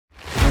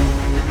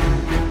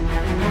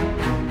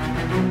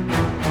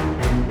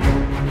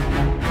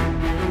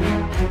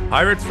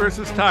Pirates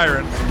versus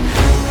tyrants.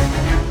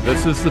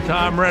 This is the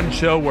Tom Renz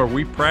Show, where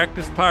we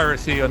practice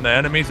piracy on the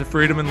enemies of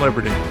freedom and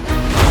liberty.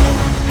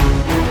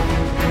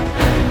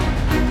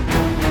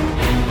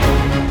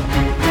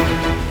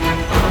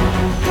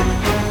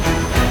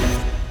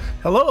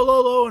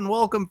 Hello, and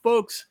welcome,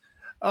 folks.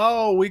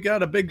 Oh, we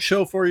got a big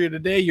show for you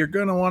today. You're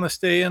going to want to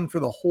stay in for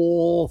the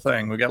whole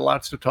thing. We got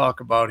lots to talk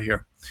about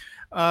here.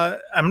 I'm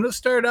going to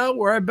start out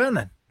where I've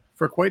been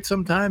for quite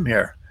some time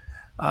here.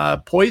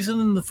 Poison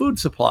in the food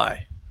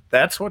supply.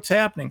 That's what's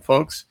happening,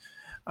 folks.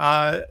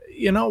 There's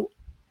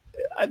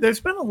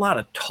been a lot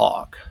of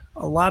talk,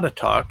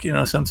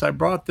 since I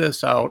brought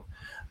this out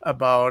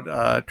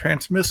about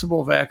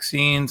transmissible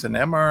vaccines and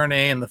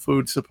mRNA in the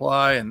food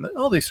supply and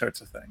all these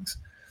sorts of things.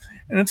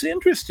 And it's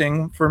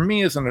interesting for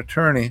me as an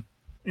attorney,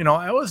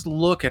 I always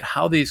look at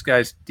how these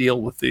guys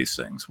deal with these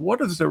things.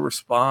 What is their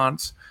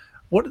response?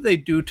 What do they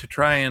do to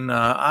try and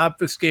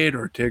obfuscate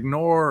or to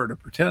ignore or to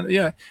pretend?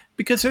 Yeah,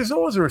 because there's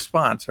always a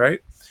response, right?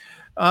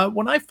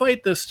 When I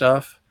fight this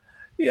stuff,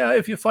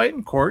 if you fight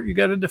in court, you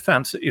got a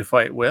defense that you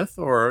fight with,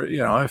 or,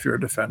 if you're a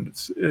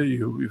defendant,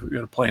 you've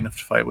got a plaintiff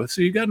to fight with.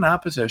 So you got an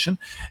opposition.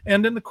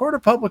 And in the court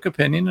of public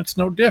opinion, it's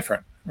no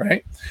different,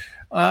 right?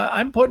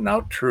 I'm putting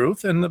out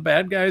truth, and the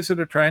bad guys that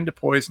are trying to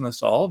poison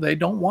us all, they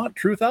don't want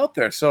truth out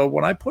there. So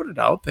when I put it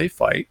out, they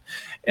fight.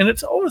 And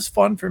it's always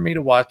fun for me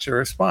to watch their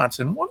response.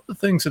 And one of the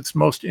things that's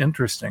most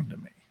interesting to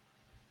me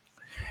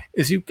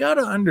is you've got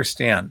to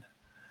understand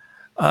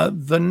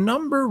the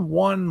number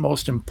one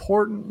most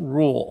important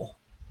rule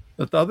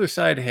that the other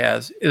side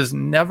has is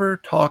never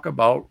talk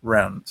about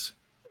Renz,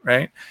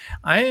 right?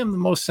 I am the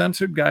most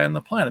censored guy on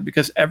the planet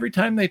because every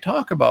time they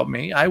talk about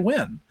me, I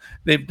win.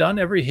 They've done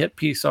every hit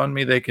piece on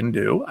me they can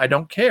do. I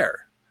don't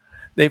care.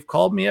 They've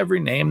called me every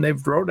name.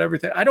 They've wrote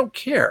everything. I don't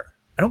care.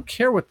 I don't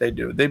care what they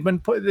do. They've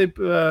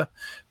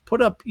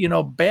put up,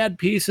 bad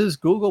pieces.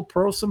 Google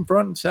posts them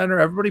front and center.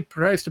 Everybody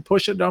tries to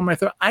push it down my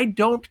throat. I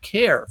don't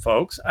care,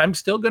 folks. I'm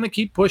still going to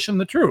keep pushing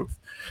the truth.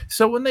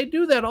 So when they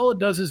do that, all it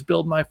does is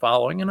build my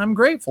following, and I'm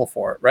grateful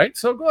for it, right?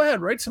 So go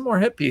ahead, write some more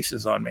hit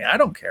pieces on me. I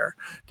don't care.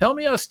 Tell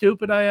me how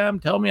stupid I am.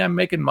 Tell me I'm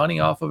making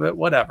money off of it,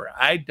 whatever.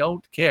 I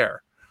don't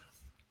care.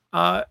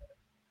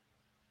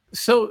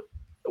 So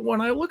when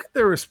I look at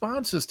their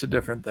responses to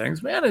different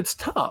things, man, it's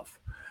tough.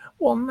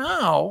 Well,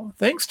 now,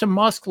 thanks to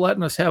Musk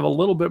letting us have a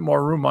little bit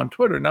more room on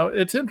Twitter. Now,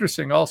 it's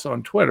interesting also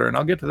on Twitter, and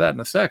I'll get to that in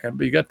a second,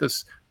 but you got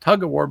this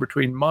tug of war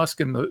between Musk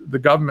and the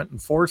government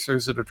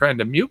enforcers that are trying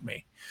to mute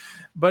me.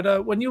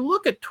 But when you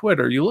look at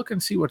Twitter, you look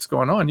and see what's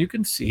going on, you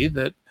can see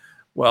that,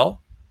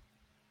 well,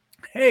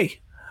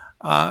 hey,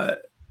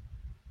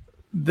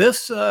 this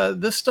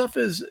stuff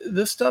is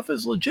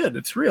legit.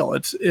 It's real.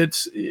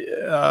 It's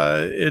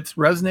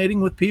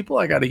resonating with people.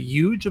 I got a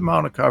huge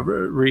amount of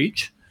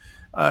reach.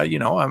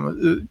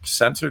 I'm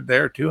censored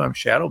there too. I'm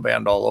shadow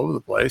banned all over the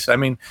place. I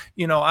mean,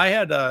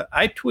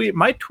 I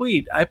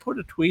put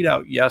a tweet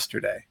out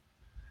yesterday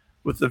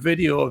with the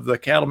video of the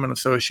Cattlemen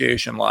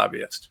Association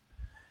lobbyist.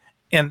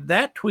 And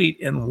that tweet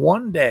in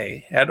one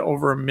day had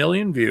over 1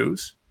 million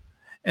views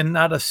and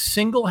not a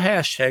single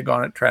hashtag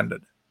on it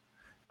trended.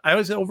 I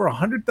was at over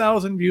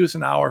 100,000 views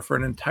an hour for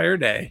an entire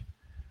day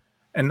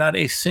and not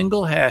a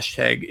single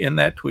hashtag in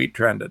that tweet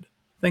trended.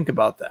 Think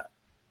about that.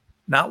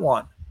 Not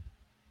one.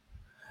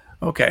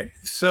 Okay,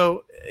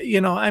 so,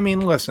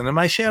 listen, am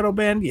I shadow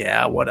banned?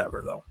 Yeah,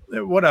 whatever, though.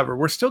 Whatever.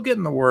 We're still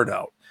getting the word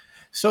out.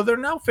 So they're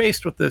now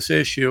faced with this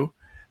issue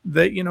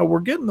that,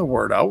 we're getting the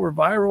word out. We're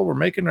viral. We're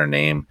making our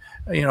name.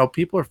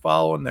 People are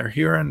following. They're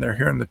hearing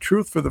the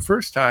truth for the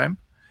first time.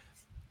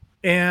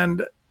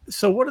 And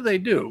so what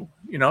do?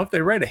 If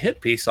they write a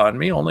hit piece on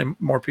me, only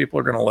more people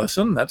are going to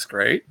listen. That's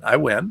great. I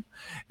win.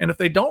 And if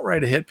they don't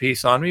write a hit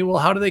piece on me, well,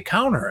 how do they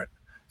counter it?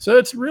 So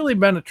it's really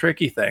been a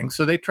tricky thing.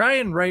 So they try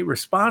and write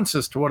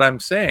responses to what I'm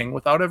saying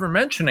without ever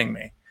mentioning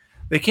me.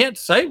 They can't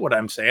cite what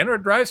I'm saying or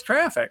it drives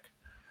traffic.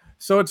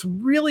 So it's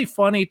really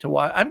funny to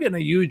watch. I'm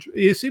getting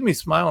you see me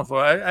smiling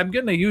for it. I'm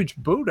getting a huge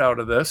boot out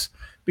of this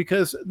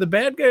because the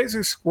bad guys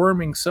are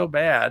squirming so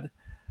bad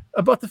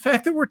about the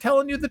fact that we're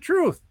telling you the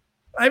truth.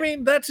 I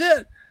mean, that's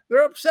it.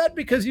 They're upset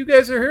because you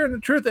guys are hearing the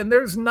truth and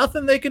there's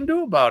nothing they can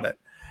do about it.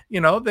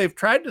 They've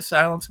tried to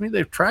silence me.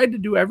 They've tried to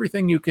do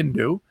everything you can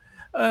do.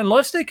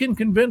 Unless they can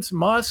convince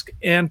Musk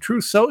and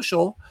Truth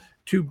Social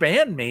to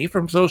ban me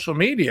from social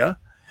media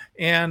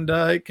and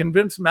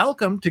convince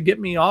Malcolm to get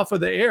me off of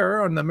the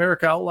air on the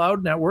America Out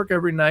Loud network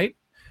every night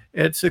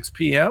at 6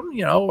 p.m.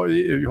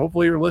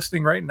 Hopefully you're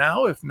listening right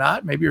now. If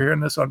not, maybe you're hearing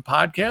this on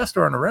podcast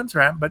or on a Renz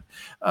Rant, but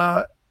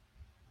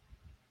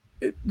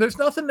there's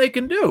nothing they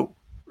can do,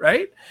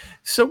 right?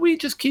 So we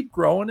just keep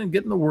growing and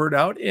getting the word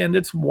out, and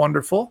it's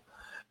wonderful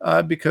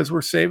because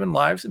we're saving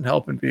lives and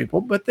helping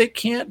people, but they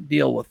can't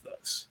deal with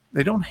this.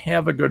 They don't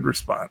have a good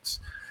response.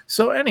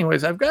 So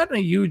anyways, I've gotten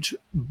a huge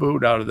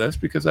boot out of this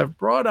because I've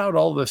brought out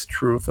all this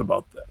truth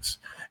about this.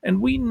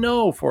 And we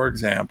know, for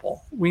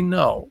example, we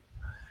know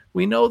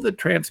that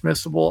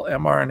transmissible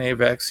mRNA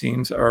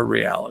vaccines are a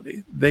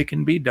reality. They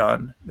can be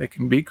done. They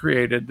can be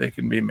created. They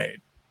can be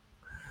made.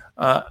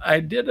 I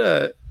did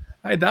a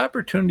I had the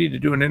opportunity to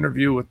do an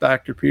interview with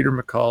Dr. Peter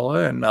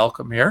McCullough and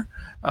Malcolm here.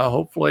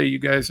 Hopefully you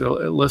guys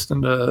are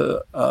listening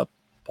to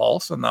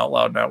Pulse on the Out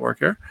Loud Network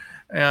here.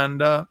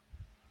 And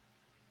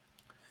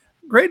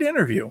great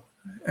interview.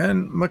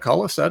 And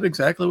McCullough said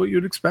exactly what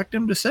you'd expect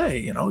him to say.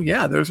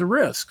 Yeah, there's a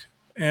risk.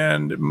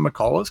 And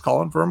McCullough is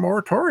calling for a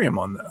moratorium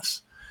on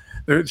this.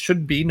 There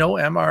should be no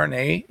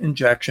mRNA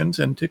injections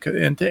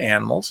into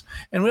animals.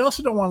 And we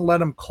also don't want to let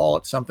them call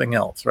it something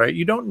else, right?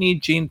 You don't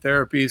need gene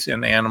therapies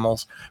in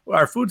animals.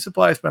 Our food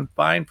supply has been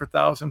fine for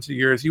thousands of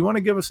years. You want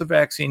to give us a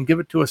vaccine, give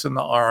it to us in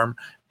the arm.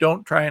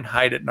 Don't try and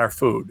hide it in our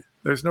food.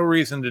 There's no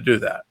reason to do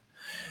that.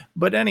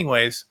 But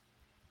anyways,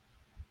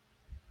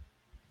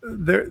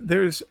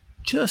 there's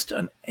just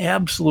an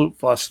absolute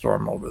fuss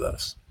storm over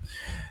this.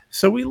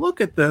 So we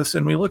look at this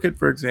and we look at,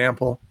 for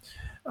example,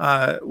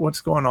 what's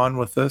going on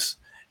with this.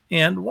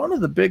 And one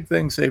of the big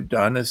things they've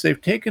done is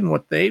they've taken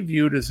what they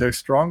viewed as their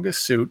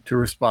strongest suit to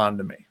respond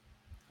to me.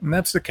 And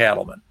that's the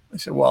cattlemen. They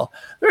said, well,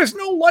 there's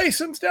no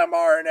licensed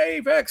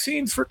mRNA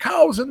vaccines for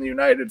cows in the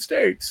United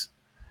States,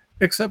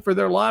 except for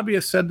their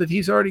lobbyist said that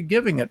he's already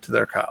giving it to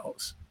their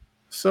cows.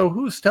 So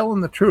who's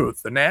telling the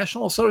truth? The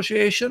National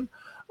Association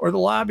or the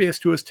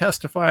lobbyist who is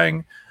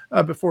testifying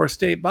before a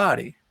state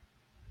body?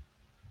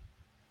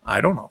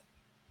 I don't know.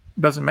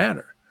 It doesn't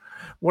matter.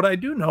 What I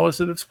do know is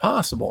that it's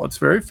possible. It's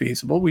very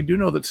feasible. We do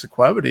know that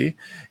Sequevity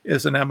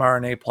is an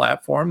mRNA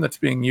platform that's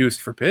being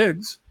used for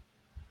pigs,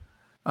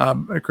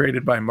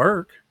 created by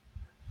Merck.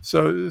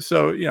 So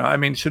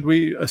should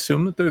we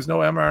assume that there's no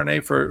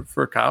mRNA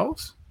for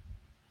cows?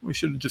 We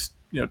should just,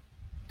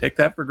 take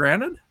that for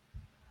granted?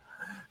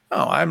 No,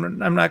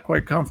 I'm not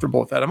quite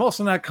comfortable with that. I'm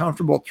also not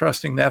comfortable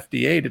trusting the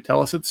FDA to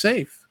tell us it's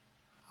safe.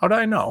 How do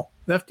I know?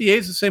 The FDA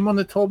is the same one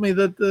that told me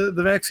that the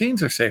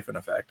vaccines are safe and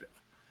effective.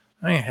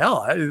 I mean,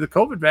 hell, the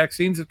COVID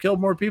vaccines have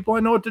killed more people I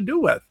know what to do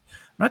with.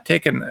 I'm not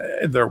taking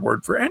their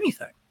word for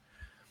anything.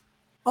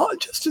 Oh,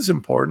 just as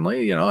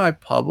importantly, I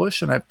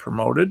published and I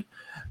promoted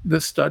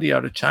this study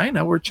out of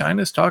China where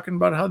China's talking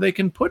about how they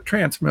can put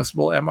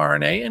transmissible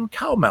mRNA in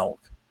cow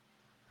milk.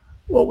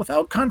 Well,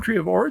 without country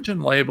of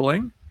origin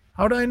labeling,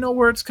 how do I know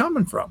where it's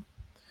coming from?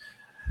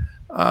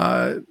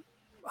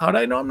 How do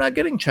I know I'm not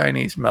getting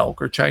Chinese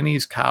milk or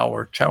Chinese cow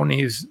or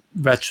Chinese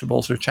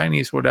vegetables or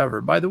Chinese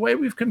whatever? By the way,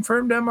 we've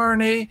confirmed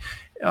mRNA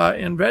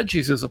in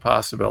veggies is a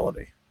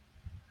possibility.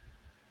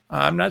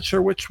 I'm not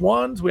sure which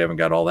ones. We haven't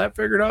got all that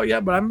figured out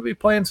yet, but I'm going to be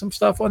playing some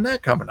stuff on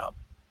that coming up.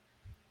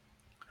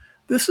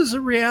 This is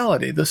a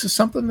reality. This is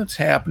something that's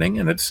happening,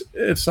 and it's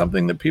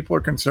something that people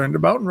are concerned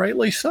about, and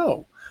rightly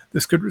so.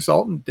 This could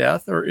result in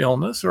death or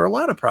illness or a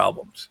lot of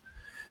problems.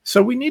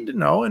 So we need to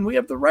know, and we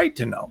have the right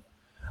to know.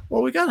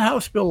 Well, we got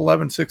House Bill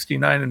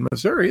 1169 in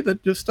Missouri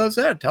that just does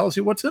that, tells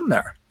you what's in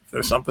there. If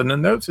there's something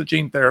in there that's a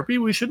gene therapy,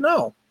 we should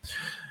know.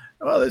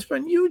 Well, there's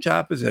been huge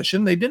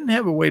opposition. They didn't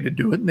have a way to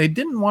do it, and they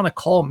didn't want to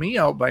call me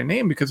out by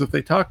name because if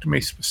they talk to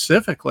me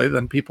specifically,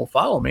 then people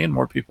follow me and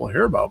more people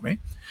hear about me.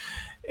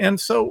 And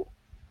so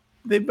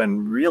they've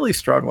been really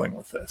struggling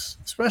with this,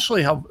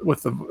 especially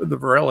with the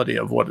virility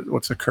of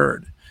what's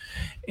occurred.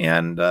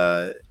 And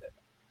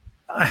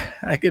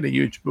I get a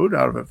huge boot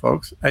out of it,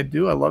 folks. I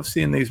do. I love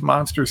seeing these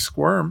monsters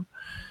squirm.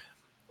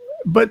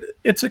 But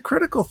it's a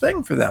critical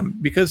thing for them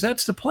because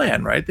that's the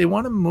plan, right? They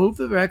want to move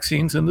the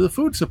vaccines into the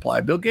food supply.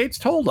 Bill Gates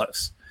told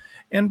us.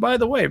 And by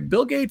the way,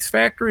 Bill Gates'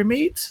 factory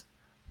meats,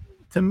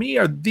 to me,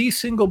 are the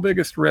single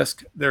biggest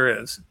risk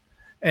there is.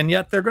 And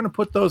yet they're going to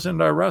put those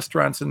into our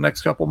restaurants in the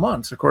next couple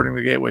months, according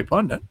to Gateway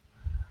Pundit.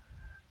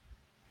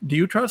 Do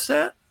you trust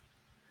that?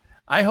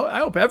 I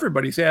hope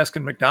everybody's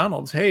asking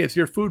McDonald's, hey, is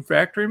your food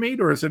factory meat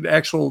or is it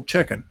actual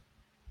chicken?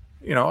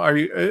 How are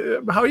you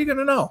going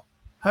to know?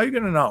 How are you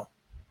going to know?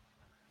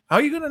 How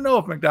are you going to know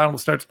if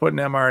McDonald's starts putting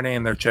mRNA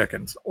in their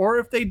chickens? Or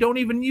if they don't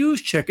even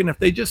use chicken, if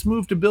they just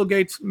move to Bill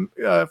Gates'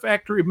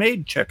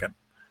 factory-made chicken?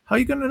 How are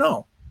you going to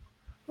know?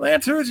 Well, the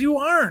answer is you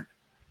aren't.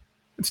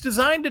 It's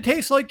designed to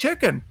taste like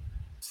chicken.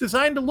 It's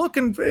designed to look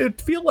and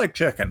feel like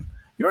chicken.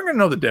 You aren't going to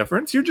know the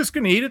difference. You're just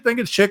going to eat it, think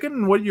it's chicken,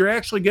 and what you're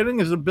actually getting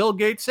is a Bill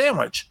Gates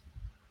sandwich,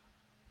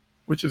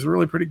 which is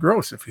really pretty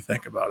gross if you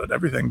think about it.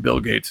 Everything Bill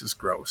Gates is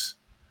gross,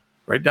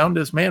 right down to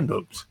his man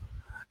boobs.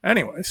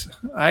 Anyways,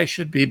 I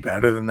should be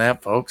better than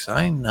that, folks.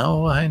 I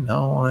know.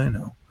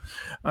 All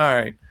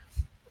right.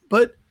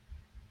 But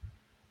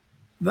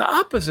the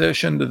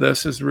opposition to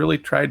this has really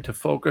tried to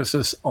focus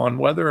us on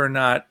whether or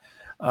not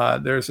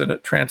there's a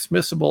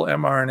transmissible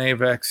mRNA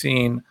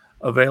vaccine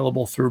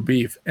available through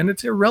beef. And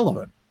it's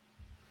irrelevant.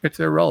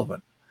 It's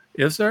irrelevant.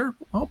 Is there?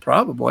 Well,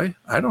 probably.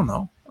 I don't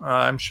know.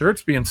 I'm sure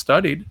it's being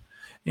studied.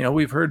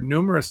 We've heard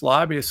numerous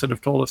lobbyists that have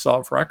told us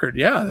off record,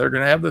 yeah, they're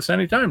going to have this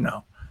anytime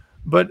now.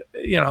 But,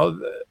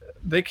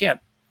 they can't,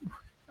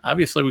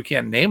 obviously we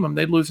can't name them.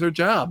 They'd lose their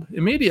job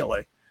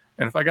immediately.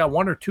 And if I got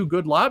one or two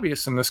good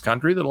lobbyists in this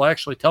country that'll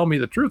actually tell me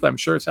the truth, I'm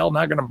sure as hell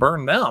not going to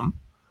burn them.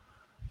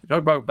 You talk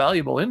about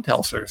valuable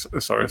intel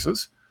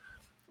sources.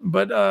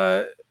 But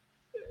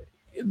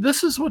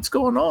this is what's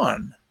going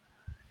on.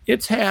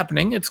 It's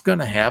happening. It's going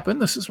to happen.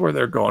 This is where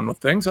they're going with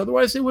things.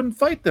 Otherwise, they wouldn't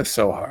fight this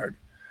so hard.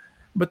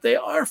 but they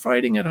are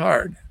fighting it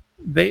hard.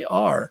 They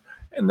are.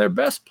 And their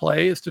best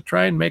play is to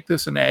try and make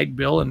this an ag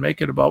bill and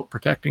make it about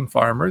protecting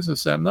farmers,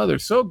 this, that, and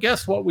others. So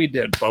guess what we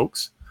did,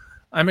 folks?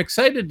 I'm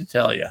excited to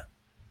tell you.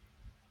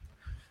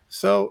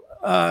 So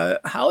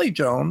Holly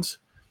Jones,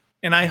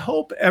 and I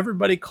hope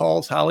everybody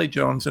calls Holly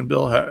Jones and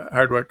Bill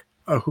Hardwick,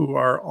 who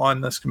are on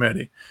this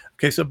committee.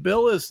 Okay, so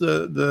Bill is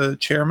the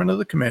chairman of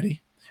the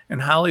committee,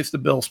 and Holly's the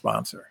bill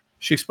sponsor.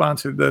 She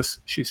sponsored this.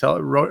 She's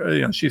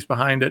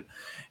behind it,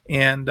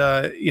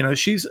 and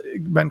she's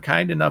been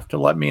kind enough to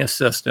let me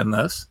assist in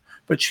this.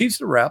 But she's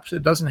the reps.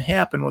 It doesn't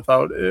happen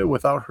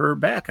without her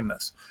backing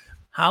this.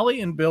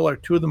 Holly and Bill are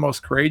two of the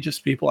most courageous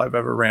people I've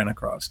ever ran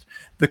across.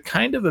 The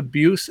kind of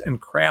abuse and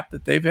crap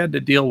that they've had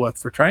to deal with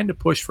for trying to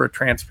push for a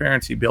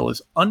transparency bill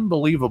is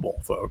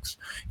unbelievable, folks.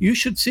 You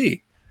should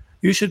see.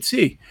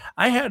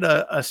 I had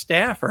a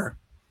staffer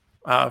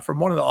from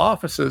one of the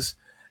offices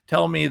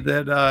tell me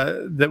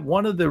that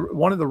one of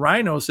the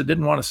rhinos that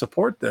didn't want to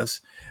support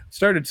this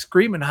started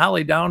screaming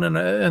Holly down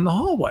in the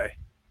hallway.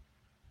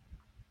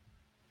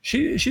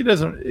 She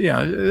doesn't,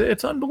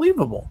 it's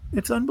unbelievable.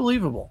 It's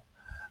unbelievable.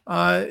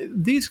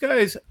 These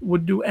guys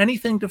would do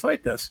anything to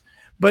fight this.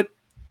 But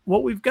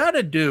what we've got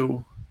to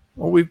do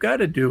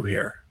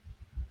here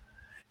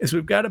is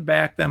we've got to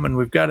back them, and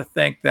we've got to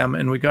thank them,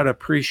 and we've got to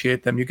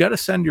appreciate them. You got to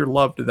send your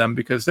love to them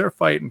because they're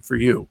fighting for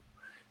you.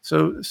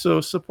 So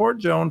support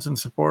Jones and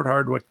support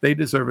Hardwick. They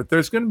deserve it.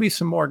 There's going to be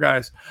some more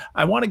guys.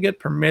 I want to get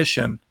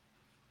permission.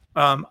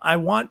 I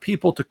want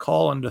people to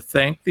call and to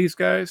thank these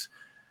guys.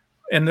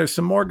 And there's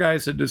some more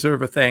guys that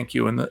deserve a thank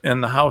you in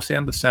the House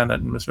and the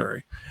Senate in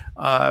Missouri.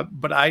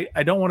 But I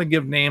don't want to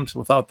give names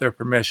without their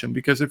permission,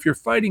 because if you're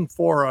fighting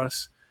for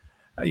us,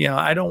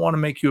 I don't want to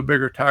make you a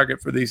bigger target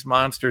for these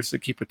monsters that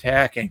keep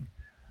attacking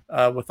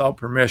without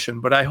permission.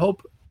 But I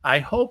hope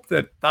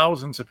that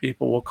thousands of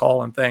people will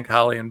call and thank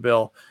Holly and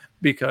Bill,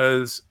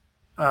 because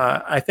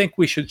I think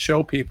we should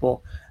show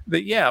people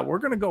that, we're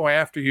going to go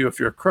after you if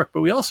you're a crook, but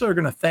we also are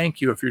going to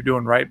thank you if you're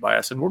doing right by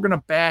us, and we're going to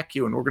back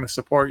you, and we're going to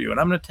support you. And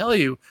I'm going to tell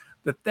you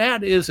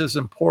that is as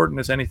important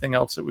as anything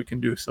else that we can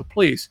do. So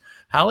please,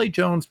 Holly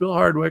Jones, Bill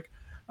Hardwick,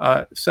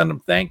 send them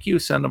thank you,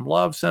 send them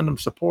love, send them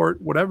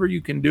support, whatever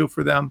you can do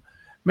for them.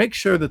 Make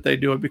sure that they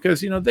do it,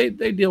 because, they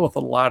deal with a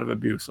lot of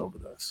abuse over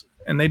this,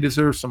 and they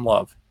deserve some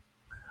love.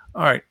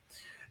 All right.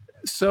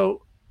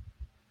 So,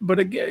 but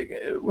again,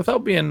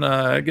 without being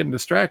getting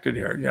distracted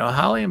here,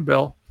 Holly and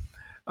Bill,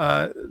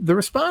 the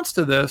response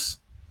to this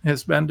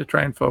has been to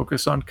try and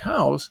focus on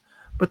cows,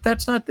 but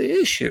that's not the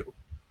issue.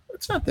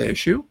 It's not the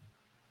issue.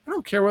 I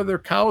don't care whether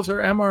cows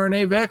are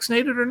mRNA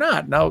vaccinated or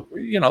not. Now,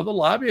 the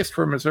lobbyist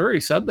for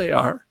Missouri said they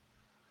are.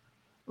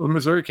 The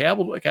Missouri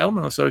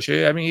Cattlemen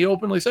Association, he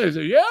openly says,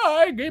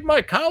 I gave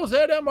my cows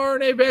that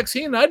mRNA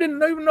vaccine. I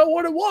didn't even know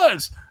what it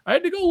was. I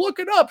had to go look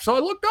it up. So I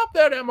looked up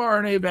that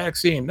mRNA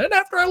vaccine. Then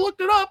after I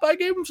looked it up, I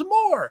gave them some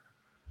more.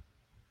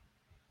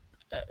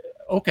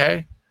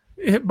 Okay.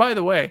 By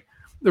the way,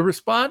 the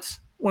response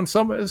when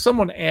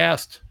someone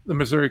asked the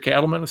Missouri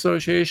Cattlemen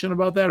Association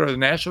about that, or the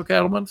National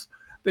Cattlemen's,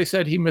 they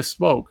said he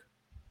misspoke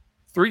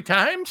 3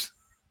 times.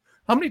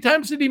 How many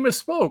times did he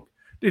misspoke?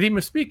 Did he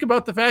misspeak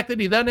about the fact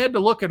that he then had to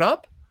look it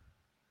up?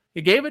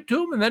 He gave it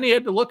to him and then he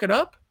had to look it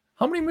up.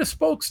 How many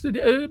times did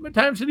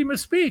he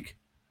misspeak?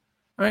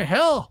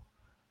 Hell,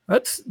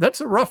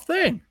 that's a rough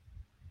thing.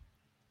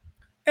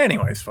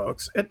 Anyways,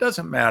 folks, it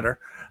doesn't matter.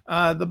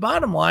 The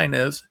bottom line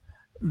is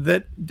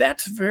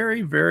that's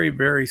very, very,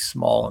 very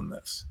small in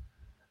this.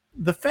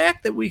 The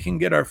fact that we can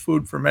get our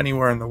food from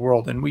anywhere in the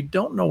world and we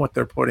don't know what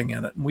they're putting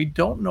in it, and we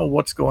don't know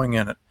what's going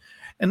in it,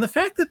 and the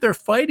fact that they're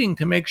fighting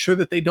to make sure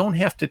that they don't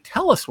have to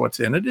tell us what's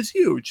in it is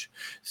huge.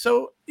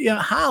 So,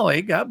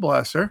 Holly, God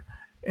bless her,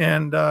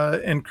 and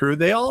crew,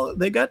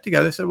 they got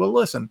together. They said, well,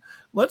 listen,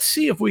 let's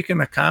see if we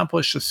can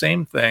accomplish the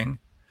same thing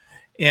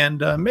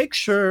and make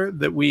sure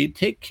that we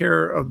take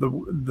care of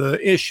the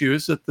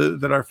issues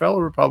that our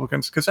fellow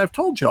Republicans, because I've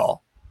told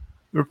y'all,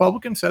 the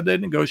Republicans said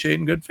they'd negotiate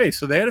in good faith.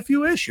 So they had a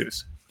few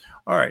issues.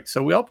 All right,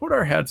 so we all put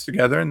our heads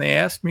together, and they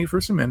asked me for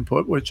some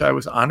input, which I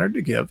was honored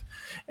to give,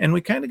 and we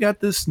kind of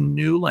got this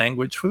new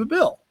language for the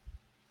bill.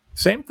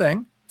 Same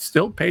thing,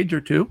 still page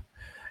or two,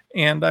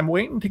 and I'm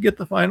waiting to get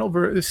the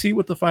final see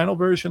what the final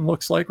version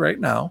looks like right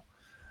now.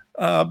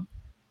 But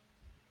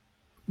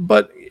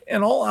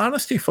in all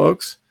honesty,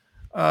 folks,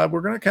 we're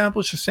going to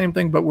accomplish the same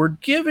thing, but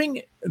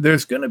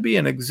there's going to be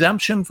an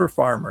exemption for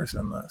farmers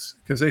in this,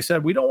 because they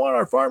said we don't want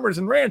our farmers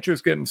and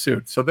ranchers getting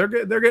sued, so they're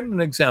getting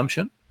an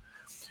exemption.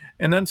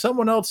 And then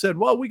someone else said,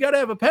 well, we got to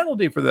have a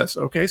penalty for this.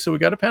 Okay, so we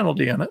got a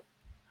penalty in it.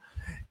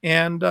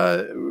 And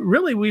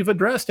really, we've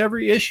addressed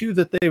every issue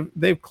that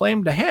they've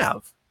claimed to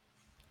have.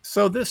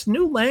 So this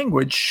new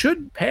language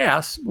should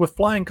pass with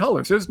flying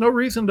colors. There's no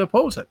reason to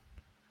oppose it.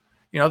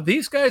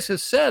 These guys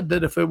have said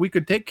that if we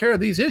could take care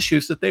of these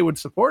issues, that they would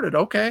support it.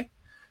 Okay,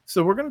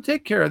 so we're going to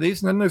take care of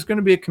these, and then there's going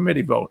to be a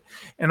committee vote.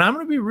 And I'm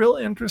going to be real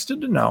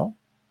interested to know,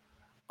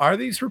 are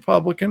these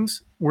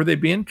Republicans, were they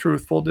being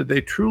truthful? Did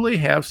they truly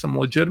have some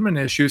legitimate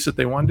issues that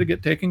they wanted to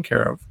get taken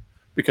care of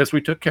because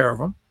we took care of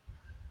them?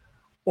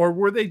 Or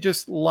were they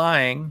just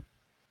lying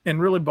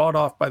and really bought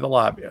off by the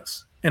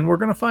lobbyists. And we're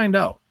going to find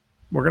out.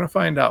 We're going to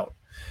find out.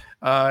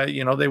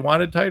 They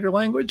wanted tighter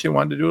language. They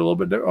wanted to do a little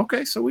bit different.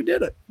 Okay, so we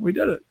did it. We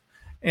did it.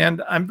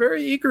 And I'm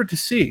very eager to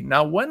see.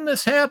 Now, when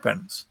this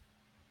happens,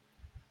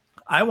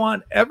 I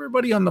want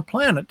everybody on the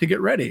planet to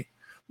get ready.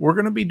 We're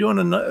going to be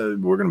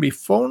we're going to be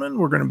phoning,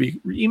 we're going to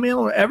be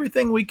emailing,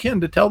 everything we can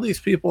to tell these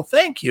people,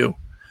 thank you.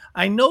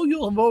 I know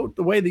you'll vote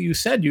the way that you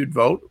said you'd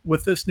vote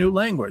with this new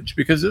language,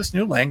 because this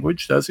new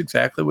language does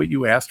exactly what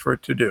you asked for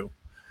it to do.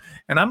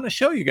 And I'm going to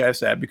show you guys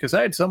that, because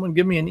I had someone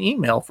give me an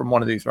email from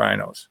one of these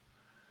rhinos.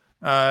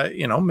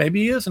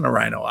 Maybe he isn't a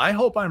rhino. I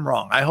hope I'm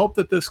wrong. I hope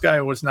that this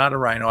guy was not a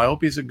rhino. I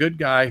hope he's a good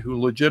guy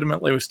who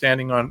legitimately was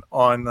standing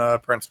on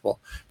principle,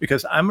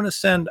 because I'm going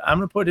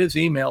to put his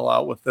email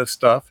out with this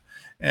stuff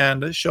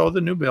and show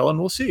the new bill, and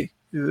we'll see.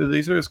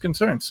 These are his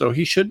concerns. So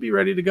he should be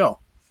ready to go.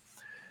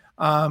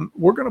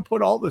 We're going to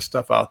put all this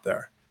stuff out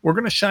there. We're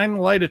going to shine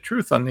the light of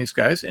truth on these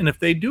guys. And if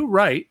they do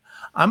right,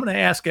 I'm going to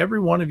ask every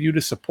one of you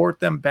to support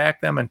them, back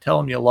them, and tell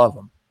them you love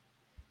them.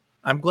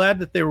 I'm glad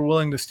that they were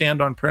willing to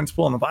stand on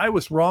principle. And if I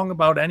was wrong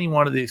about any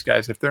one of these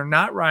guys, if they're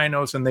not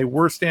rhinos and they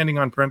were standing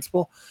on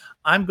principle,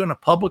 I'm going to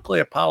publicly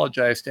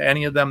apologize to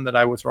any of them that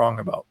I was wrong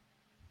about.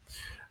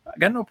 I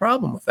got no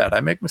problem with that. I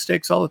make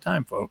mistakes all the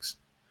time, folks.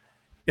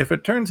 If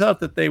it turns out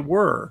that they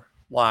were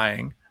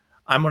lying,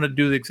 I'm going to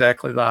do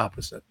exactly the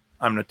opposite.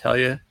 I'm going to tell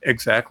you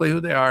exactly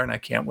who they are, and I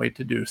can't wait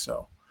to do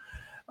so.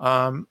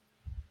 Carrot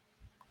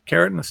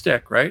and the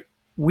stick, right?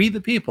 We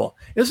the people.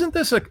 Isn't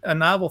this a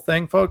novel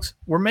thing, folks?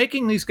 We're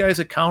making these guys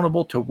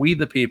accountable to we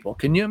the people.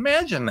 Can you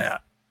imagine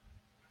that?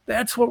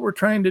 That's what we're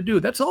trying to do.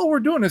 That's all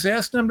we're doing, is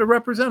asking them to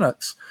represent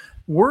us.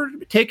 We're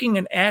taking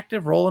an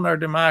active role in our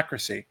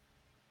democracy.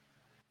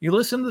 You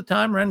listen to the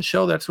Tom Renz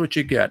Show, that's what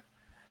you get.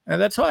 And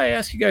that's why I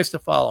ask you guys to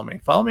follow me.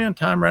 Follow me on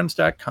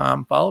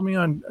TomRenz.com. Follow me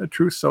on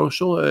Truth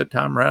Social at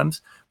Tom Renz.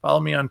 Follow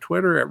me on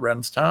Twitter at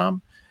RenzTom.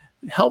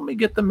 Help me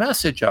get the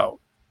message out.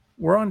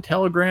 We're on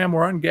Telegram,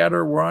 we're on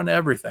Getter, we're on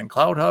everything.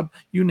 Cloud Hub,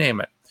 you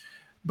name it.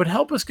 But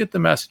help us get the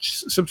message.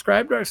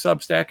 Subscribe to our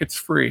Substack. It's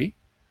free.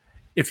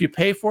 If you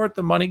pay for it,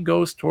 the money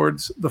goes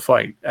towards the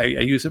fight. I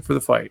use it for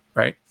the fight,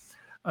 right?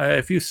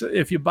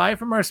 If you buy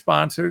from our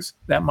sponsors,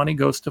 that money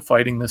goes to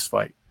fighting this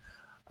fight.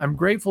 I'm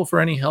grateful for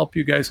any help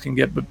you guys can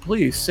get, but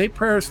please say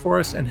prayers for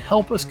us and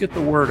help us get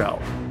the word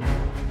out.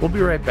 We'll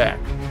be right back.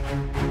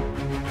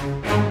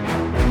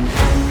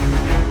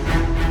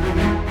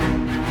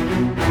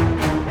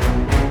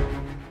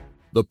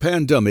 The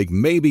pandemic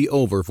may be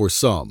over for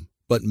some,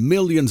 but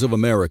millions of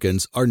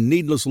Americans are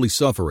needlessly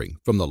suffering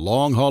from the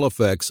long-haul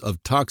effects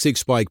of toxic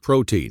spike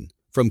protein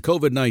from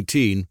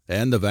COVID-19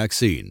 and the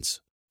vaccines.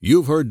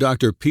 You've heard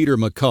Dr. Peter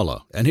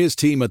McCullough and his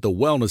team at the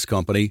Wellness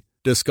Company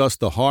discuss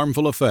the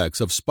harmful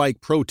effects of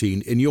spike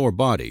protein in your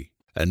body,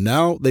 and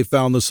now they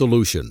found the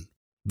solution: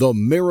 the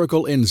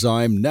miracle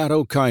enzyme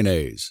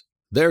nattokinase.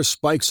 Their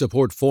spike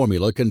support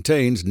formula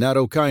contains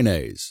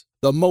nattokinase,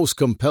 the most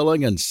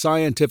compelling and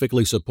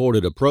scientifically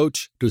supported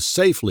approach to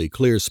safely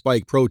clear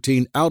spike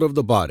protein out of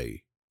the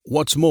body.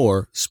 What's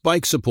more,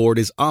 spike support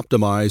is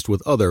optimized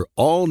with other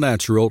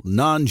all-natural,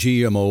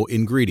 non-GMO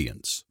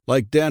ingredients,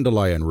 like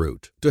dandelion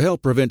root, to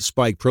help prevent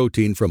spike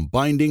protein from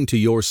binding to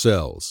your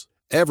cells.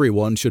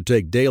 Everyone should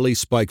take daily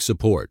spike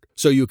support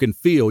so you can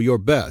feel your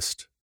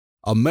best.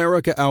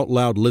 America Out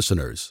Loud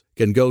listeners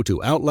can go to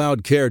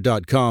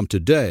OutLoudCare.com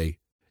today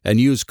and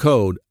use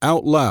code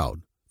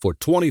OUTLOUD for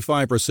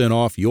 25%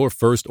 off your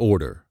first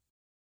order.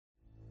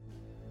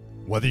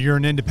 Whether you're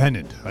an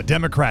independent, a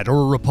Democrat,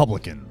 or a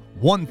Republican,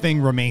 one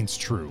thing remains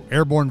true: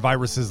 airborne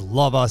viruses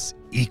love us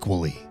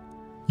equally.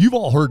 You've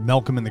all heard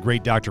Malcolm and the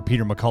great Dr.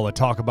 Peter McCullough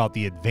talk about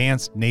the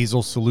advanced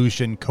nasal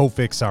solution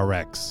Cofix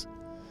RX.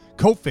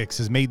 Cofix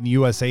is made in the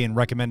USA and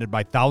recommended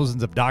by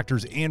thousands of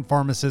doctors and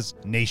pharmacists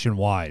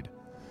nationwide.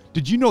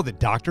 Did you know that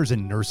doctors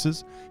and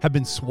nurses have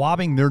been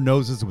swabbing their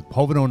noses with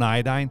povidone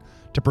iodine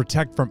to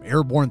protect from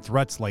airborne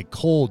threats like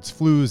colds,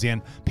 flus,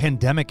 and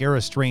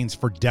pandemic-era strains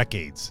for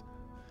decades?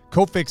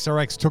 Cofix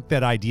RX took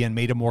that idea and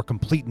made a more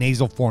complete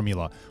nasal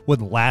formula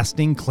with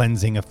lasting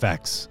cleansing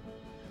effects.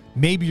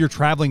 Maybe you're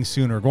traveling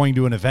soon or going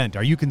to an event.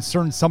 Are you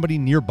concerned somebody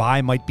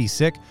nearby might be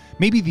sick?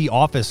 Maybe the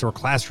office or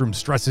classroom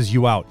stresses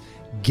you out.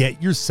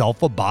 Get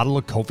yourself a bottle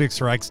of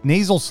Cofix RX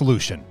nasal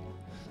solution.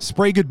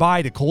 Spray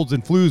goodbye to colds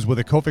and flus with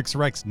a Cofix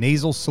RX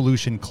nasal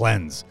solution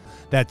cleanse.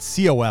 That's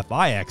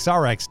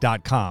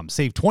COFIXRX.com.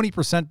 Save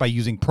 20% by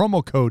using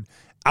promo code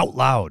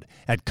OUTLOUD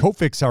at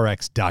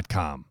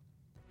COFIXRX.com.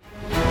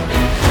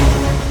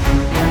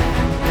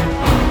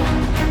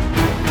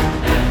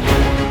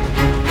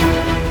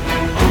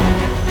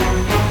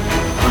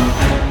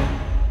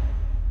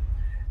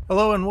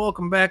 Hello and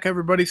welcome back,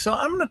 everybody. So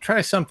I'm going to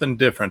try something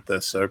different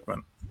this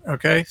segment.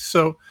 Okay,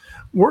 so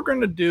we're going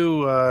to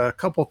do a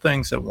couple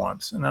things at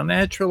once. And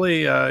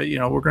naturally,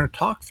 we're going to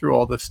talk through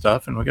all this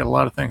stuff, and we got a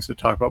lot of things to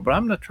talk about. But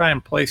I'm going to try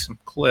and play some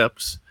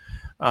clips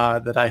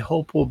that I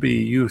hope will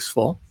be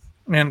useful.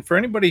 And for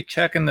anybody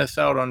checking this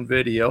out on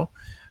video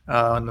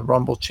on the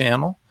Rumble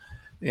channel,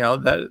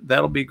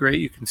 that'll be great.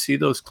 You can see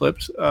those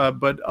clips,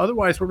 but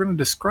otherwise we're going to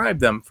describe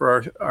them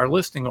for our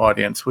listening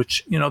audience,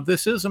 which,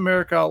 this is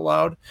America Out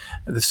Loud.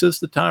 This is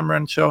the Tom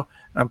Renz Show.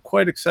 I'm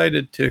quite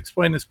excited to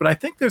explain this, but I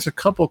think there's a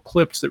couple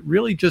clips that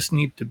really just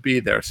need to be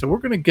there. So we're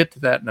going to get to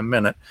that in a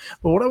minute.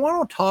 But what I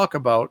want to talk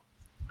about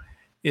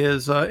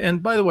is,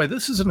 and by the way,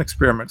 this is an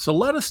experiment. So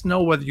let us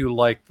know whether you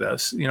like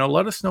this.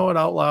 Let us know it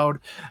out loud.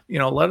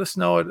 Let us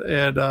know it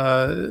at,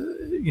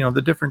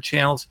 the different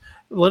channels.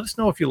 Let us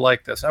know if you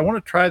like this. I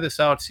want to try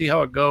this out, see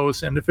how it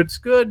goes. And if it's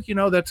good,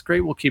 that's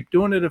great. We'll keep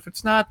doing it. If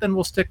it's not, then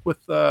we'll stick with,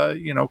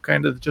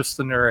 kind of just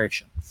the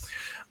narration.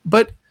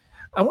 But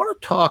I want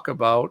to talk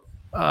about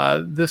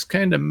this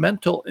kind of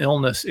mental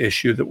illness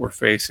issue that we're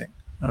facing.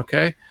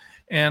 Okay.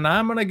 And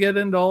I'm going to get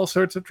into all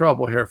sorts of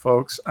trouble here,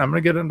 folks. I'm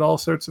going to get into all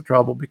sorts of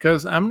trouble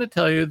because I'm going to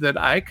tell you that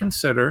I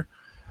consider,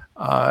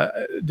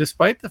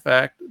 despite the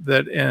fact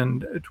that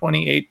in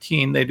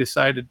 2018 they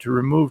decided to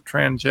remove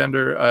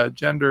transgender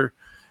gender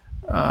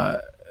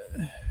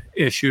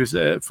issues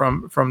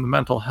from the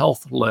mental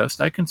health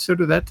list, I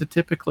consider that to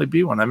typically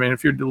be one. I mean,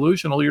 if you're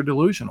delusional, you're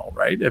delusional,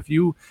 right? If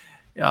you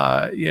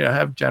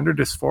have gender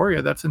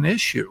dysphoria, that's an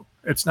issue.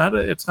 It's not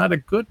a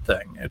good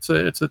thing. It's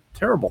a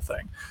terrible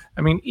thing.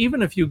 I mean,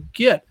 even if you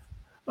get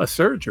a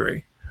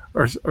surgery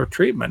or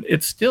treatment,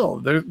 it's still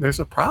there's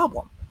a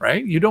problem,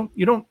 right? You don't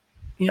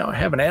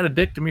have an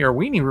addictomy or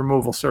weenie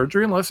removal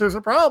surgery unless there's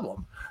a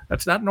problem.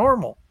 That's not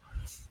normal.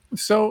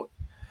 So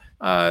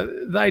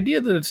the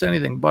idea that it's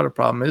anything but a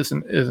problem is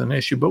an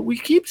issue. But we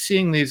keep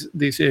seeing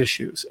these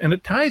issues, and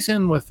it ties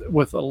in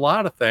with a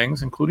lot of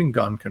things, including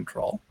gun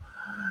control.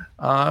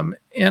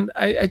 And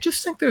I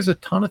just think there's a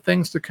ton of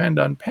things to kind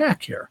of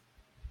unpack here.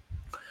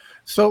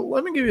 So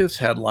let me give you this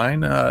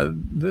headline.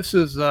 This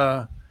is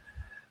a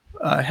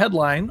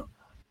headline: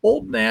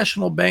 Old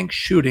National Bank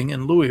shooting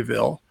in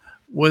Louisville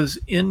was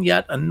in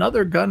yet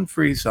another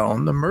gun-free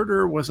zone. The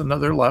murderer was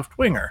another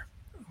left-winger.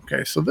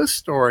 Okay, so this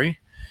story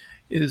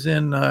is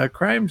in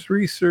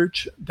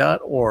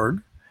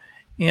crimesresearch.org.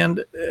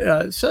 And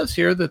it says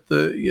here that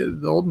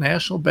the Old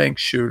National Bank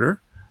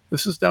shooter,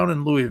 this is down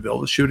in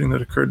Louisville, the shooting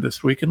that occurred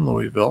this week in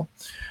Louisville.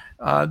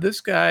 This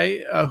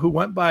guy who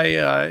went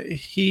by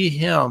he,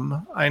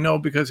 him, I know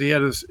because he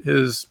had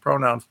his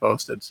pronouns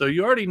posted. So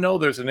you already know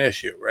there's an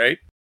issue, right?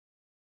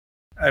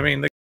 I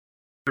mean, the guy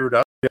screwed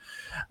up.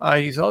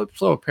 He's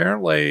also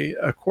apparently,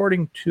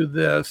 according to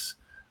this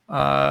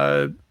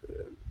Twitter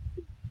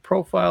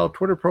profile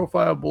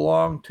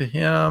belonged to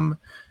him,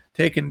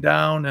 taken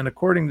down. And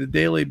according to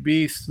Daily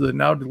Beast, the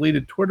now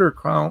deleted Twitter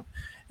account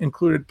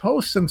included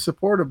posts in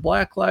support of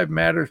Black Lives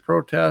Matter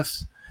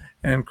protests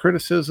and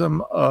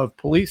criticism of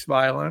police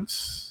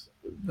violence.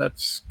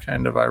 That's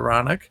kind of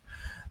ironic,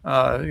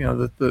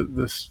 that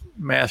this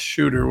mass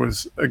shooter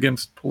was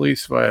against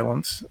police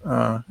violence.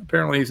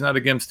 Apparently he's not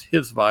against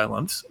his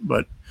violence,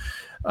 but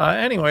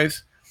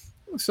anyways,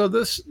 so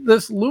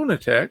this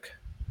lunatic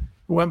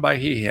who went by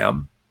he,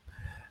 him,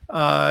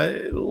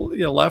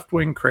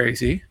 left-wing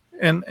crazy.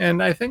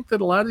 And I think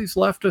that a lot of these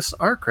leftists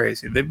are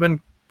crazy. They've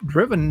been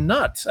driven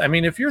nuts. I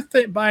mean, if you're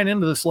buying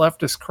into this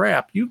leftist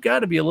crap, you've got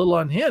to be a little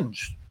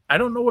unhinged. I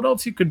don't know what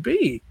else you could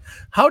be.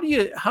 How do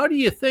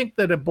you think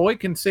that a boy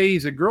can say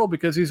he's a girl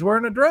because he's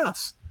wearing a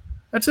dress?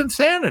 That's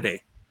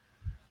insanity.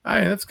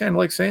 That's kind of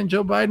like saying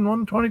Joe Biden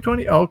won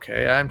 2020.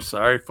 Okay, I'm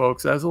sorry,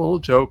 folks. That's a little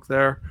joke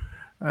there.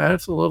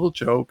 That's a little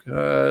joke.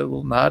 A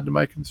little nod to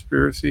my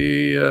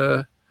conspiracy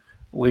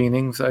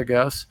leanings, I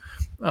guess.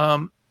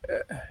 Joe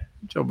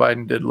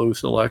Biden did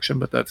lose the election,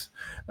 but that's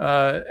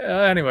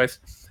anyways.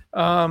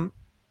 I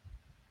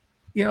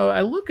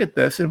look at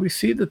this and we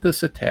see that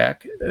this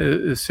attack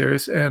is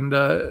serious and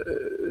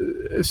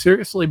is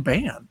seriously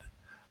banned.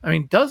 I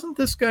mean, doesn't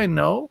this guy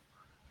know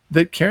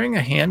that carrying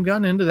a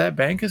handgun into that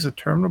bank is a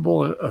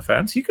terminable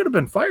offense? He could have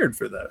been fired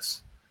for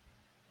this.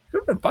 He could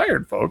have been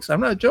fired, folks.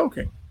 I'm not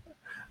joking.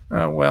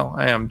 Well,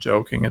 I am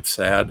joking. It's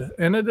sad.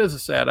 And it is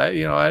sad.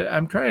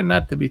 I'm trying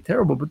not to be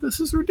terrible, but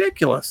this is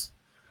ridiculous.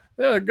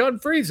 The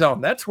gun-free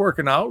zone, that's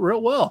working out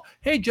real well.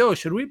 Hey, Joe,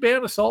 should we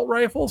ban assault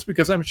rifles?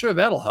 Because I'm sure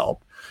that'll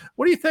help.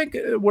 What do you think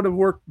would have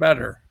worked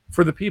better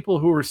for the people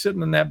who were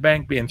sitting in that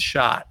bank being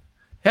shot?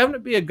 Having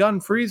it be a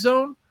gun-free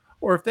zone,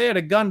 or if they had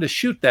a gun to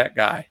shoot that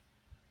guy?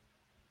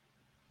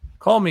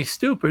 Call me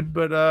stupid,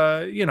 but,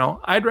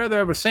 I'd rather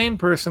have a sane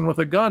person with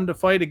a gun to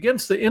fight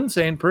against the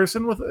insane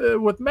person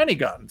with many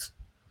guns.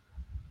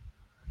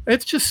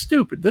 It's just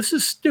stupid. This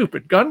is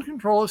stupid. Gun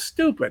control is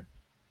stupid.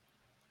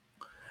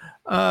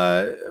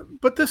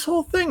 But this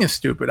whole thing is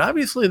stupid.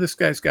 Obviously, this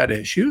guy's got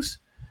issues.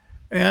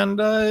 And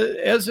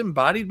as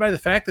embodied by the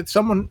fact that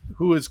someone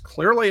who is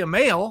clearly a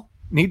male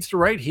needs to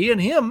write he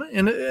and him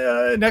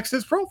next to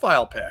his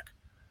profile pic.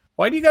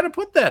 Why do you got to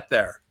put that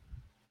there?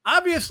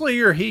 Obviously,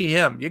 you're he,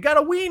 him. You got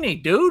a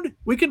weenie, dude.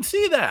 We can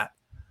see that.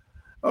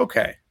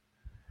 Okay.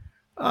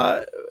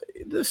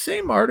 The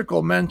same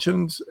article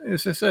mentions,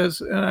 as it says,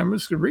 and I'm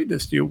just going to read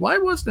this to you, why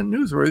wasn't it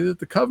newsworthy that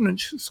the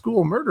Covenant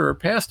School murderer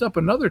passed up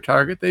another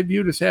target they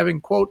viewed as having,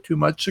 quote, too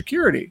much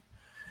security?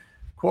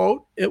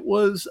 Quote, it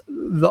was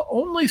the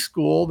only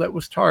school that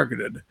was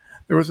targeted.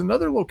 There was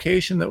another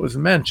location that was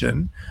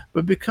mentioned,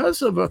 but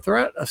because of a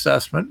threat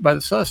assessment by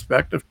the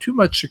suspect of too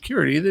much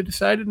security, they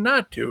decided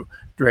not to,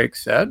 Drake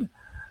said.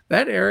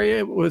 That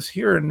area was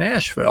here in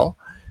Nashville,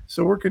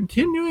 so we're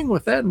continuing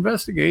with that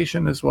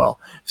investigation as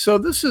well. So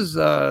this is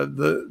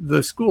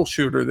the school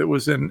shooter that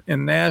was in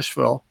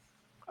Nashville,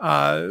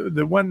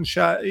 that went and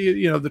shot,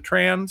 the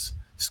trans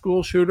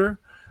school shooter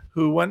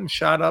who went and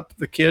shot up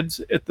the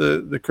kids at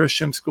the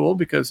Christian school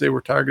because they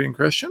were targeting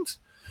Christians.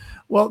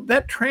 Well,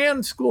 that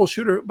trans school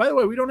shooter, by the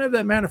way, we don't have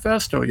that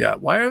manifesto yet.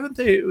 Why haven't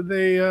they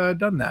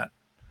done that?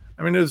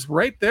 I mean, it was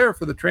right there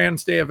for the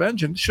Trans Day of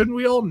Vengeance. Shouldn't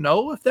we all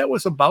know if that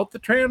was about the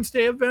Trans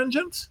Day of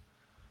Vengeance?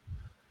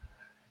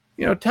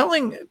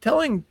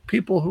 Telling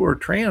people who are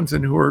trans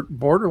and who are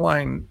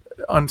borderline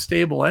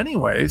unstable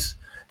anyways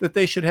that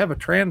they should have a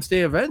Trans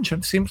Day of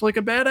Vengeance seems like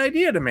a bad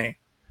idea to me.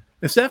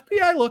 Is the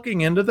FBI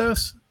looking into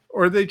this,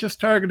 or are they just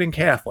targeting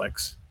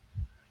Catholics?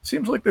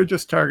 Seems like they're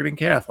just targeting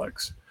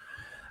Catholics.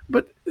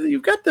 But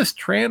you've got this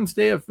Trans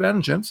Day of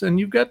Vengeance, and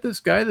you've got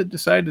this guy that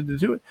decided to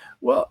do it.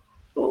 Well,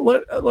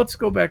 let's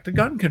go back to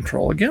gun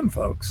control again,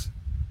 folks.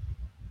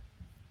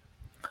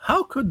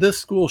 How could this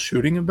school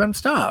shooting have been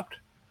stopped?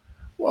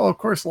 Well, of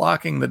course,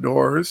 locking the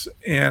doors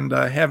and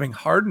having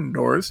hardened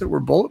doors that were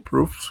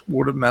bulletproof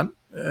would have meant,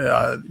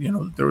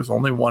 there was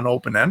only one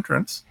open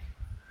entrance.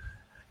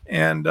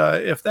 And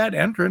if that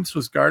entrance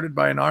was guarded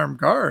by an armed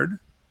guard,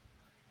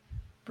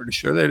 pretty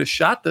sure they'd have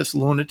shot this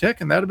lunatic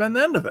and that'd have been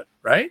the end of it,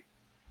 right?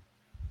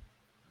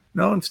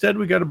 No, instead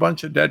we got a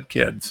bunch of dead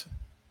kids.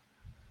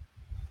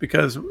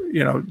 Because,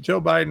 Joe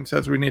Biden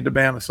says we need to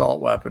ban assault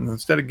weapons.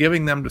 Instead of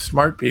giving them to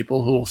smart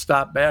people who will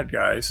stop bad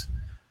guys,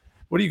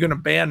 what are you going to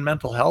ban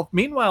mental health?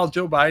 Meanwhile,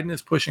 Joe Biden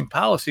is pushing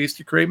policies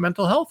to create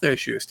mental health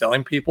issues,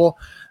 telling people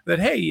that,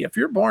 hey, if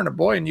you're born a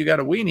boy and you got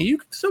a weenie, you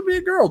can still be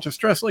a girl,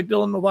 just dress like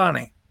Dylan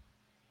Mulvaney.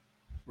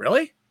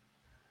 Really?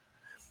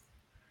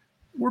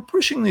 We're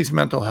pushing these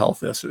mental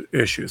health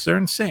issues. They're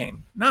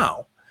insane.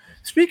 Now,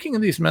 speaking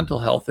of these mental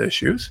health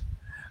issues,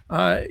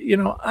 I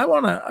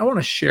want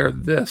to share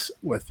this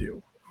with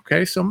you.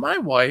 Okay, so my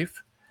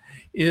wife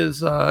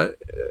is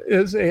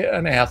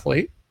an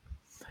athlete,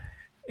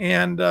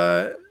 and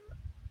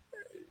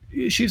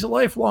she's a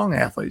lifelong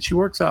athlete. She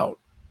works out.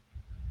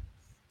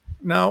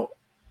 Now,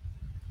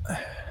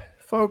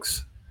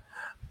 folks,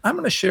 I'm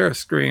going to share a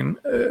screen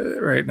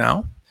right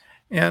now,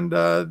 and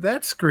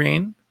that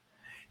screen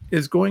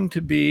is going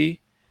to be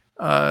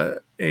a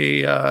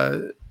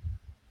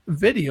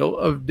video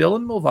of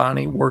Dylan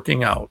Mulvaney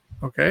working out.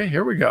 Okay,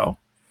 here we go.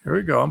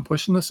 I'm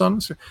pushing this on.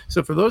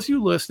 So for those of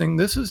you listening,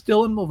 this is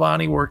Dylan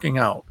Mulvaney working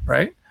out,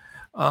 right?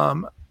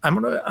 I'm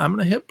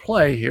gonna hit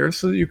play here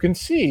so that you can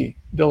see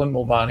Dylan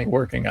Mulvaney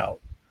working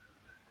out.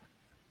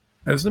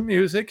 There's the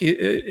music.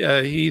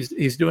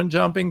 He's doing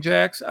jumping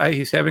jacks.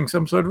 He's having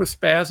some sort of a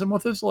spasm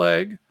with his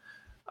leg.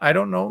 I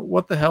don't know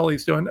what the hell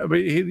he's doing, but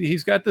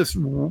he's got this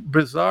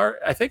bizarre.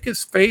 I think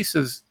his face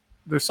is.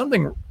 There's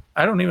something.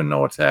 I don't even know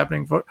what's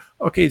happening.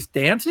 Okay, he's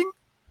dancing.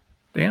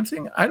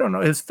 I don't know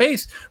his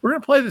face. We're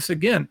gonna play this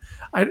again.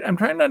 I'm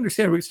trying to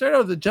understand. We start out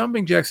with the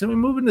jumping jacks and we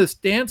move into this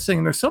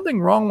dancing. There's something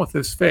wrong with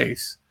his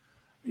face.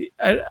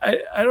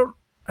 I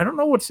don't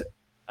know what's.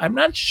 I'm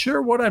not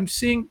sure what I'm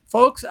seeing,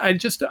 folks. I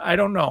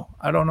don't know.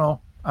 I'm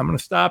gonna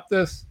stop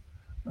this.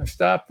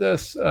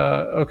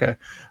 Okay.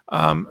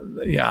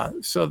 Yeah.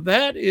 So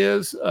that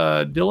is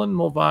Dylan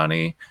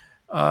Mulvaney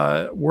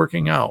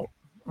working out.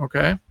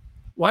 Okay.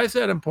 Why is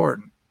that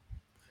important?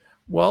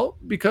 Well,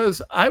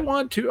 because I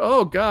want to.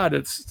 Oh God,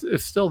 it's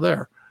still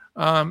there.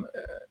 Now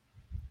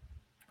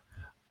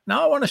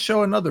I want to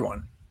show another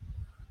one.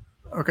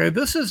 Okay,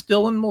 this is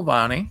Dylan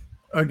Mulvaney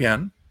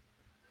again.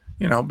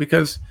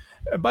 Because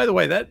by the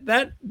way,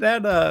 that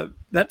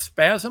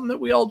spasm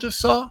that we all just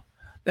saw,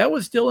 that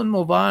was Dylan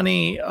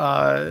Mulvaney.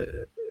 A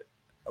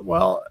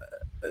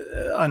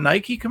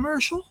Nike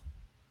commercial.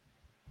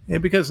 Yeah,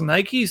 because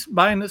Nike's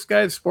buying this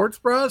guy's sports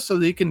bras so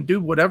that he can do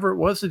whatever it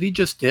was that he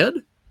just did.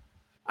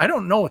 I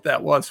don't know what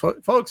that was,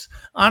 folks.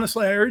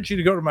 Honestly, I urge you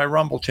to go to my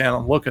Rumble channel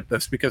and look at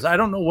this because I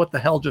don't know what the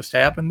hell just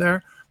happened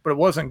there, but it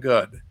wasn't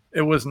good.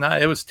 It was not.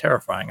 It was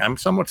terrifying. I'm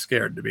somewhat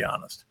scared, to be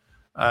honest.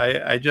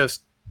 I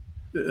just.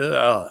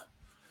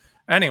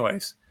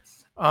 Anyways,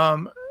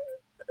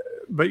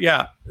 but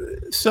yeah.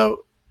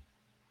 So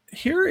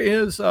here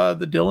is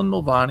the Dylan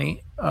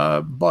Mulvaney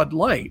Bud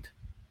Light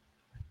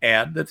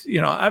ad. That's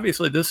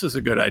obviously this is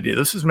a good idea.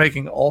 This is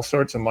making all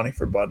sorts of money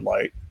for Bud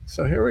Light.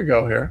 So here we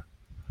go. Here.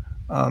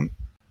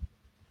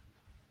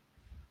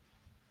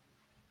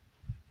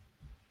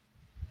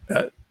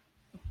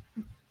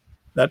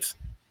 That's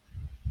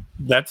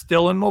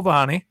Dylan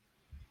Mulvaney.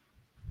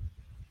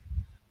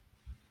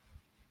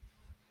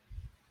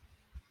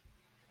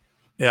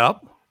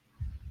 Yep.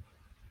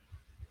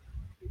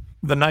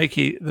 The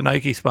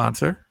Nike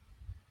sponsor.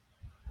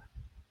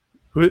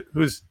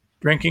 Who's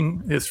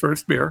drinking his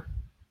first beer.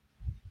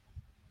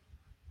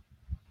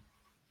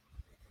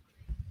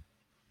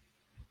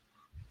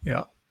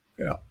 Yeah.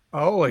 Yeah.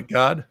 Oh my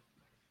God.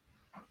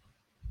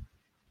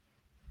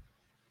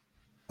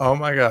 Oh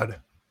my God.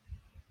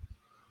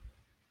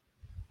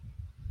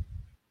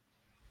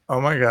 Oh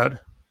my God.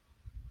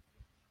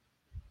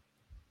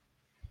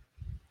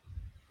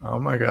 Oh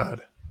my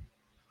God.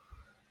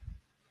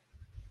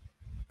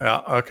 Yeah,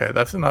 okay,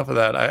 that's enough of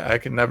that. I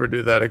can never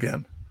do that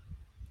again.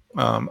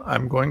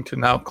 I'm going to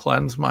now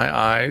cleanse my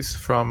eyes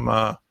from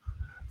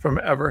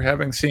ever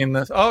having seen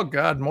this. Oh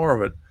God, more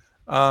of it.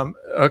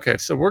 Okay,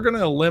 so we're going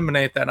to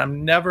eliminate that.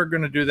 I'm never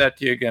going to do that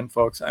to you again,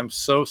 folks. I'm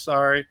so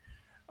sorry.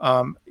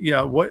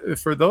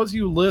 For those of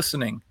you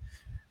listening,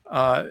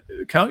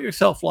 count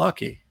yourself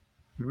lucky.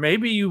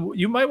 Maybe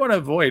you might want to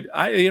avoid.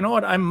 You know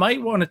what? I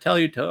might want to tell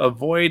you to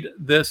avoid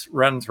this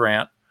Renz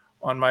rant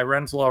on my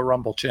Renz Law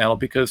Rumble channel,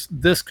 because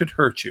this could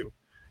hurt you.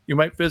 You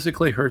might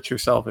physically hurt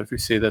yourself if you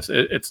see this.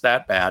 It's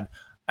that bad.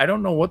 I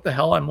don't know what the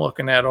hell I'm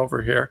looking at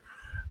over here.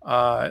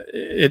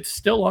 It's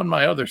still on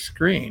my other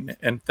screen,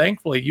 and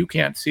thankfully you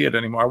can't see it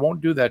anymore. I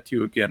won't do that to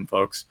you again,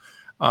 folks.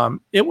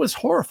 It was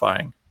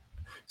horrifying.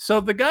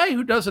 So the guy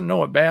who doesn't know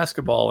what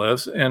basketball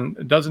is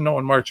and doesn't know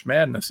what March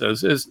Madness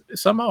is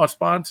somehow a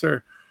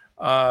sponsor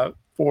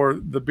for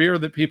the beer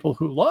that people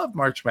who love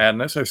March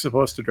Madness are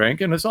supposed to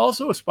drink, and is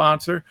also a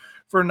sponsor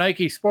for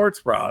Nike sports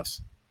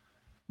bras.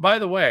 By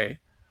the way,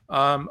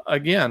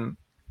 again,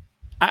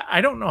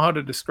 I don't know how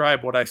to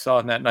describe what I saw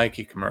in that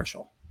Nike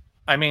commercial.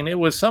 I mean, it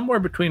was somewhere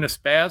between a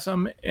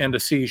spasm and a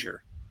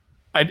seizure.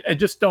 I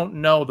just don't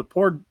know. The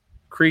poor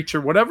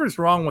creature, whatever's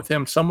wrong with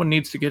him, someone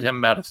needs to get him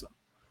medicine.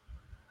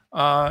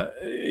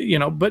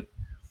 But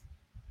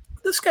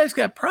this guy's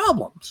got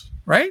problems,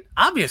 right?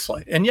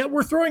 Obviously. And yet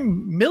we're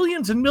throwing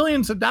millions and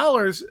millions of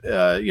dollars.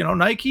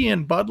 Nike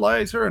and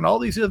Budweiser and all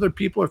these other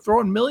people are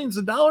throwing millions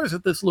of dollars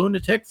at this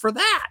lunatic for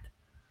that.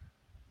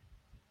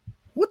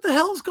 What the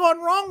hell's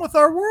gone wrong with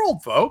our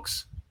world,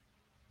 folks?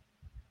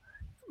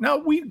 Now,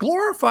 we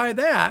glorify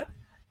that,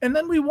 and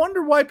then we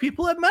wonder why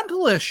people have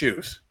mental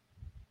issues.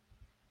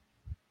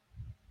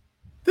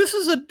 This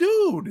is a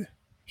dude.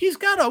 He's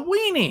got a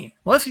weenie,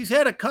 unless he's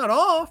had it cut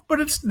off,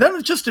 but it's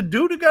just a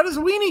dude who got his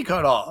weenie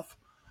cut off.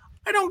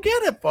 I don't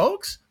get it,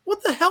 folks.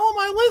 What the hell am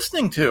I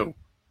listening to?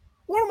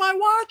 What am I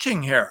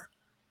watching here?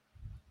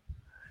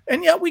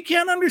 And yet we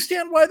can't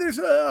understand why there's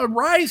a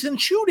rise in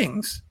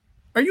shootings.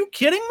 Are you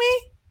kidding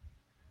me?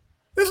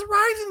 There's a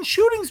rise in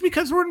shootings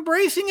because we're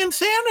embracing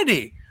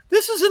insanity.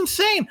 This is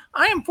insane.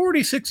 I am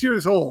 46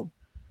 years old.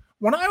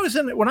 When I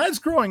was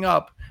growing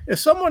up, if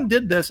someone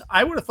did this,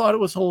 I would have thought it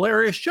was a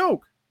hilarious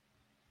joke.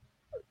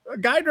 A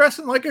guy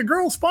dressing like a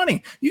girl's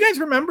funny. You guys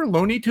remember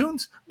Looney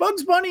Tunes?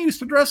 Bugs Bunny used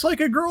to dress like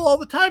a girl all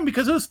the time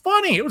because it was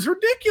funny. It was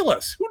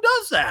ridiculous. Who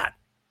does that?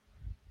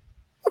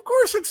 Of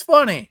course it's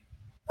funny.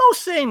 No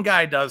sane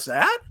guy does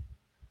that.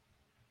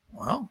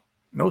 Well,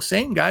 no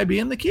sane guy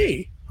being the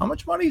key. How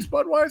much money has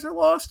Budweiser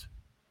lost?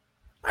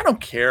 I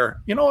don't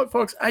care. You know what,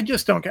 folks? I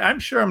just don't care. I'm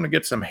sure I'm going to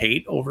get some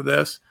hate over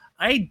this.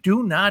 I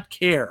do not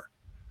care.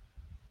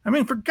 I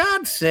mean, for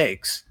God's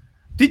sakes,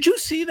 did you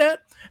see that?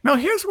 Now,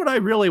 here's what I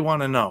really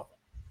want to know.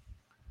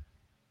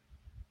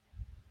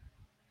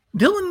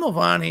 Dylan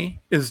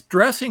Mulvaney is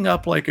dressing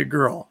up like a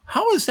girl.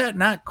 How is that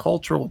not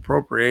cultural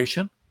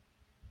appropriation?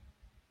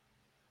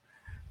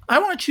 I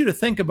want you to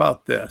think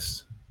about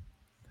this.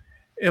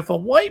 If a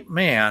white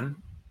man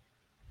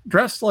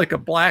dressed like a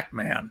black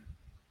man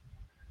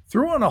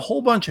threw on a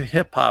whole bunch of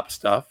hip-hop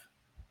stuff,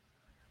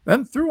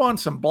 then threw on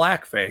some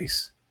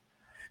blackface,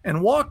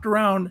 and walked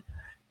around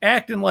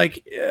acting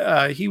like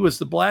he was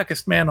the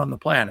blackest man on the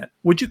planet,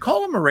 would you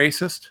call him a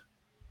racist?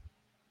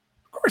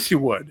 Of course you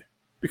would,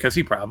 because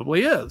he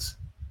probably is.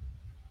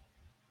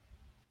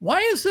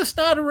 Why is this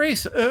not a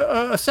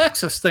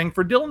sexist thing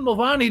for Dylan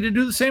Mulvaney to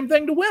do the same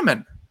thing to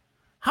women?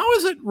 How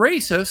is it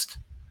racist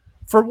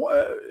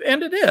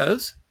and it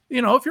is,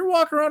 if you're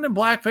walking around in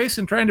blackface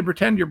and trying to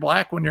pretend you're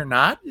black when you're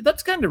not,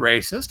 that's kind of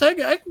racist.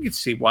 I can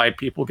see why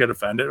people get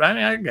offended. I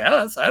mean, I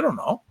guess, I don't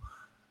know.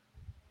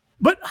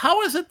 But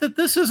how is it that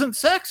this isn't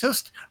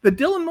sexist, that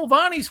Dylan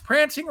Mulvaney's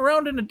prancing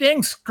around in a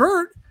dang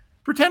skirt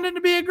pretending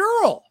to be a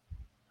girl?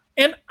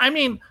 And I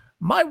mean,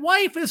 my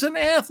wife is an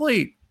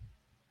athlete.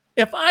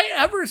 If I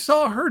ever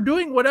saw her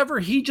doing whatever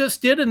he just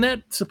did in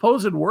that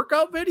supposed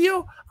workout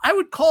video, I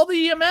would call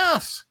the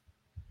EMS.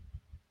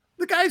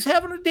 The guy's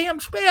having a damn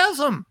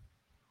spasm.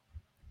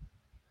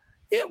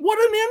 What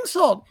an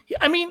insult.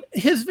 I mean,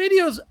 his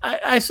videos,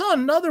 I saw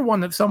another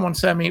one that someone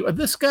sent me.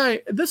 This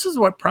guy, this is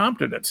what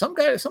prompted it.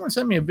 Someone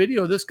sent me a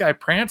video of this guy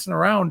prancing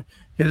around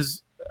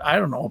his, I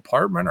don't know,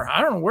 apartment, or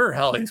I don't know where the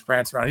hell he's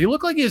prancing around. He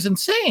looked like he's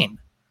insane.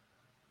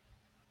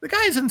 The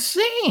guy's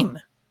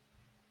insane.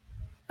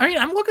 I mean,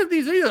 I'm looking at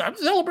these videos. I'm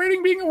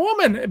celebrating being a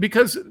woman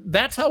because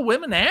that's how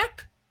women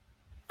act.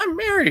 I'm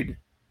married.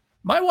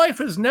 My wife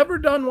has never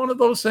done one of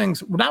those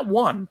things. Not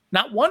one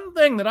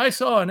thing that I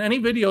saw in any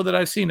video that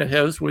I've seen of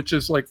his, which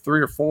is like 3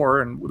 or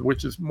 4, and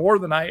which is more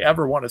than I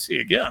ever want to see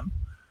again.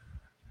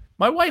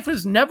 My wife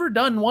has never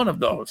done one of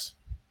those.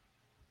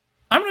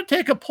 I'm going to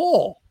take a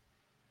poll.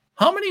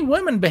 How many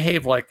women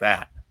behave like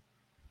that?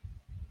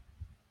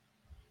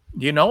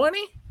 Do you know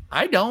any?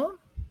 I don't.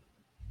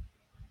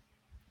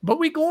 But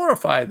we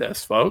glorify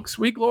this, folks.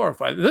 We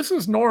glorify this. This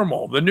is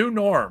normal, the new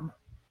norm,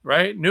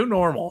 right? New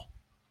normal.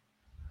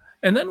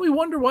 And then we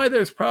wonder why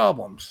there's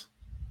problems.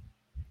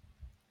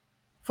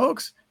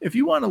 Folks, if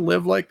you want to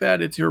live like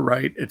that, it's your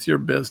right. It's your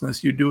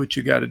business. You do what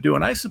you got to do.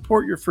 And I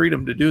support your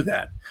freedom to do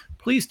that.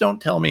 Please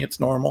don't tell me it's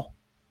normal.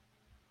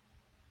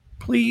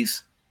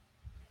 Please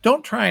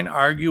don't try and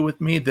argue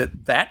with me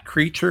that that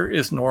creature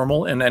is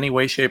normal in any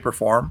way, shape, or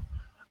form.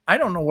 I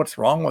don't know what's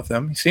wrong with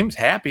him. He seems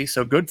happy,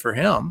 so good for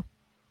him.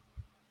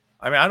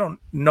 I mean, I don't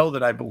know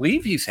that I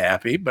believe he's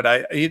happy, but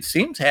it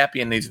seems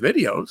happy in these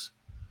videos.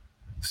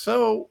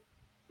 So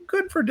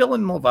good for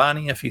Dylan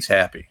Mulvaney if he's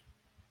happy.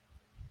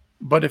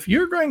 But if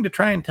you're going to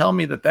try and tell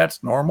me that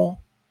that's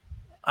normal,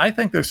 I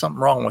think there's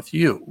something wrong with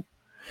you.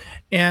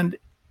 And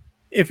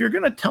if you're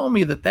going to tell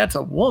me that that's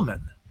a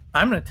woman,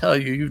 I'm going to tell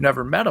you you've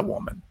never met a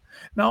woman.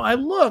 Now, I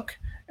look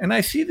and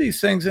I see these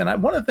things,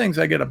 and one of the things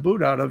I get a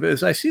boot out of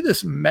is I see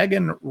this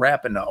Megan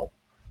Rapinoe,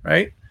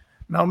 right?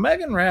 Now,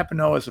 Megan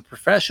Rapinoe is a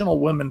professional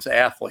women's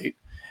athlete,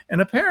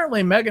 and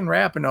apparently Megan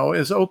Rapinoe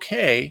is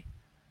okay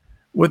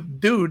with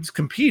dudes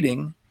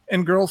competing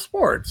in girls'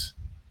 sports.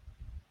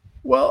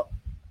 Well,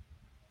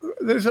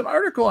 there's an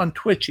article on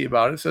Twitchy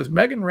about it. It says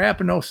Megan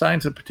Rapinoe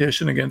signs a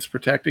petition against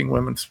protecting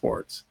women's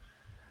sports.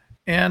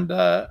 And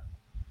I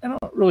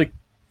don't really,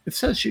 it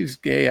says she's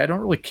gay. I don't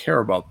really care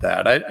about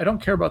that. I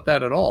don't care about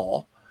that at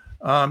all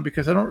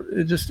because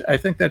I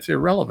think that's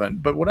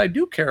irrelevant. But what I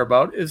do care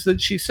about is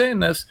that she's saying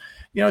this,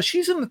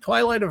 she's in the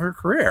twilight of her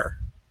career.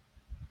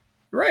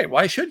 Right.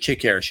 Why should she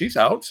care? She's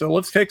out. So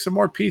let's take some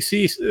more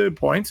PC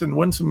points and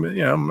win some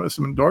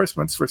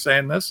endorsements for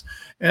saying this.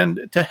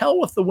 And to hell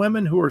with the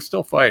women who are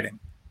still fighting.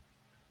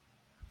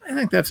 I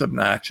think that's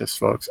obnoxious,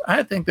 folks.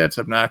 I think that's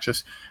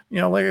obnoxious.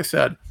 Like I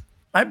said,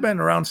 I've been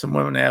around some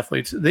women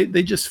athletes.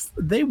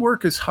 They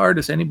work as hard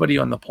as anybody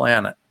on the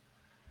planet.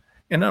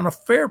 And on a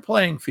fair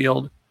playing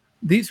field,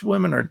 these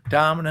women are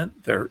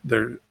dominant.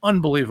 They're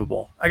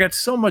unbelievable. I got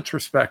so much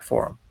respect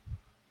for them.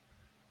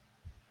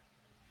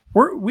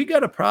 We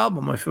got a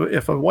problem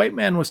if a white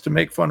man was to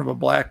make fun of a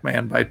black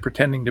man by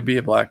pretending to be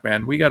a black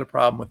man. We got a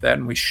problem with that,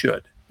 and we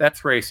should.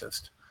 That's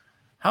racist.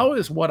 How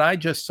is what I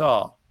just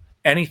saw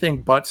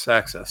anything but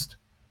sexist?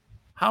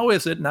 How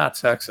is it not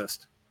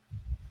sexist?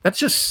 That's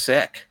just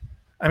sick.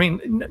 I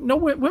mean, no,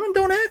 women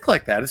don't act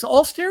like that. It's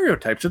all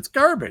stereotypes. It's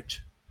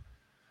garbage.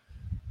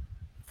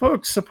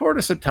 Folks, support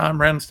us at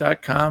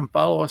TomRenz.com.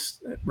 Follow us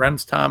at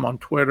RenzTom on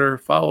Twitter.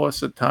 Follow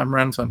us at Tom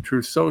Renz on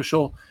Truth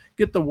Social.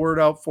 Get the word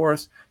out for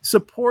us.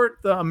 Support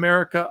the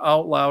America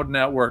Out Loud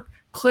Network.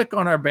 Click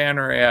on our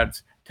banner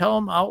ads. Tell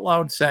them Out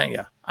Loud sent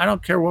you. I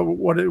don't care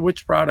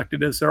which product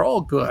it is. They're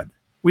all good.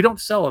 We don't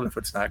sell it if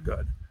it's not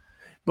good.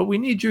 But we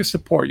need your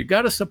support. You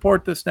got to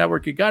support this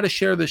network. You got to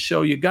share this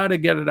show. You got to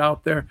get it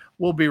out there.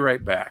 We'll be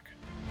right back.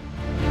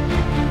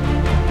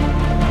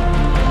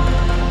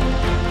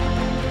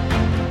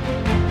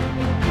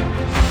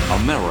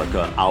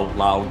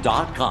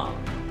 AmericaOutloud.com.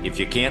 If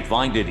you can't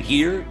find it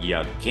here,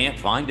 you can't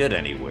find it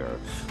anywhere.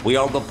 We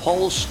are the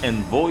pulse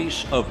and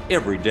voice of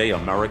everyday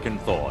American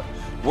thought,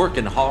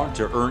 working hard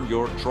to earn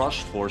your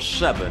trust for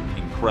 7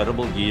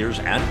 incredible years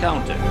and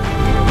counting.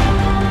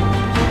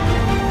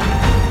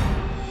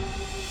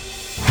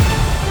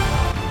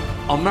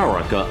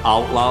 America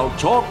Out Loud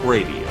Talk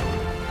Radio.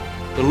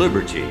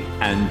 Liberty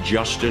and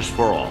justice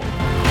for all.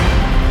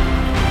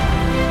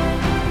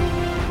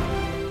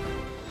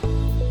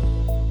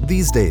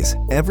 These days,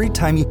 every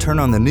time you turn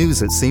on the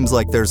news, it seems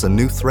like there's a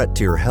new threat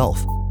to your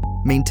health.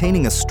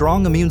 Maintaining a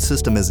strong immune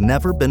system has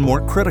never been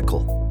more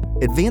critical.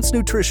 Advanced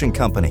nutrition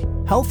company,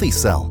 Healthy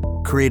Cell,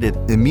 created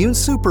Immune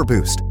Super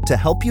Boost to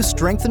help you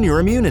strengthen your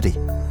immunity.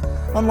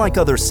 Unlike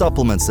other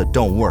supplements that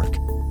don't work,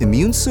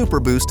 Immune Super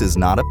Boost is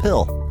not a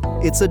pill.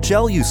 It's a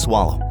gel you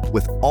swallow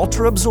with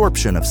ultra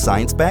absorption of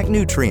science-backed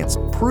nutrients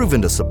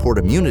proven to support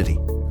immunity,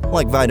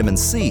 like vitamin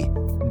C,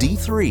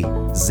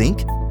 D3,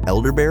 zinc,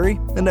 elderberry,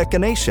 and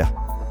echinacea.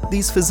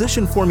 These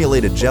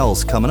physician-formulated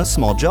gels come in a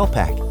small gel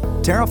pack.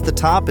 Tear off the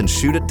top and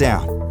shoot it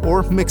down,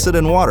 or mix it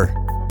in water.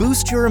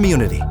 Boost your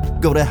immunity.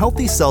 Go to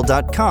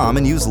HealthyCell.com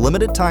and use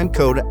limited-time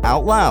code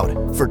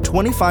OUTLOUD for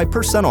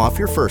 25% off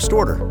your first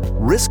order.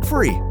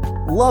 Risk-free.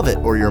 Love it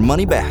or your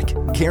money back.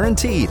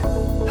 Guaranteed.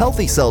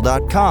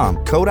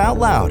 HealthyCell.com, code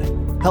OUTLOUD.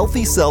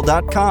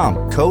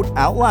 HealthyCell.com, code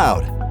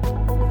OUTLOUD.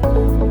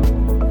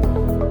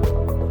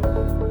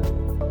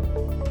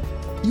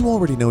 You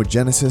already know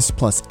Genesis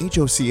plus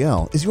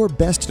HOCl is your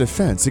best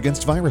defense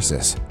against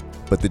viruses.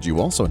 But did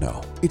you also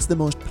know it's the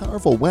most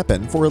powerful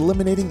weapon for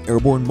eliminating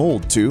airborne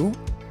mold too?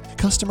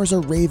 Customers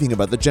are raving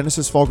about the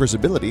Genesis Fogger's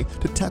ability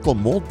to tackle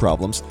mold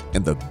problems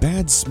and the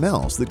bad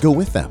smells that go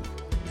with them.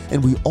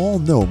 And we all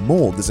know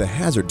mold is a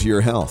hazard to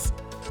your health.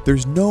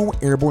 There's no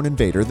airborne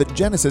invader that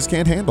Genesis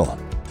can't handle.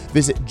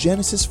 Visit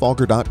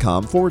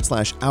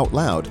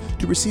genesisfogger.com/OUTLOUD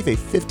to receive a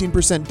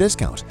 15%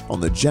 discount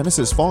on the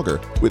Genesis Fogger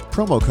with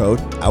promo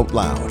code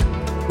OUTLOUD.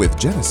 With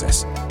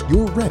Genesis,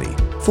 you're ready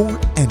for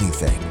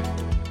anything.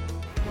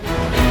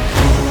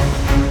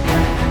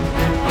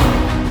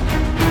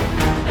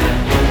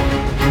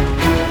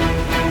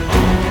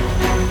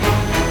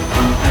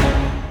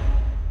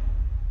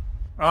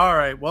 All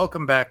right,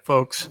 welcome back,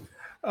 folks.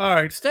 All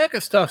right, Stack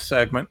of Stuff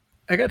segment.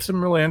 I got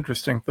some really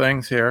interesting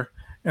things here.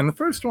 And the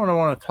first one I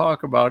want to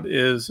talk about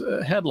is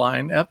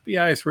headline,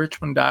 FBI's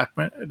Richmond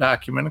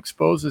document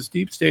exposes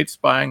deep state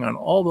spying on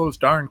all those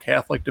darn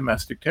Catholic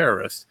domestic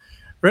terrorists.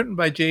 Written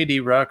by J.D.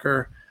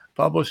 Rucker,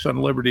 published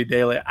on Liberty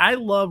Daily. I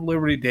love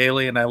Liberty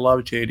Daily and I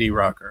love J.D.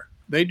 Rucker.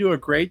 They do a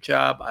great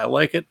job. I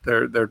like it.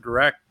 They're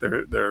direct.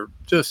 They're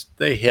just,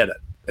 they hit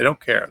it. They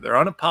don't care. They're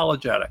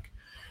unapologetic.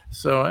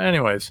 So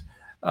anyways,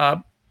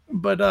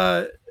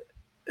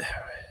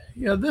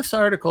 this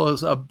article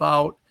is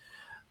about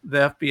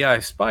the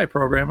FBI spy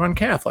program on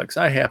Catholics.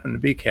 I happen to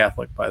be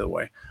Catholic, by the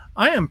way.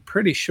 I am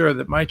pretty sure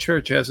that my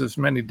church has as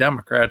many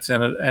Democrats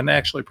in it, and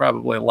actually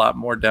probably a lot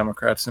more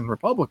Democrats than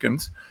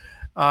Republicans.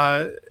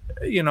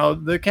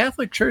 The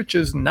Catholic Church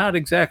is not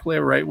exactly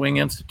a right-wing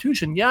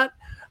institution, yet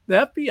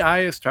the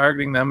FBI is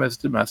targeting them as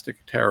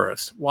domestic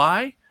terrorists.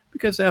 Why?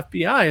 Because the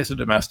FBI is a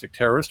domestic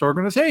terrorist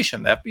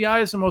organization. The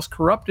FBI is the most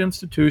corrupt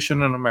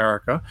institution in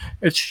America.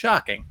 It's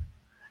shocking.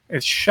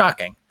 It's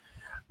shocking.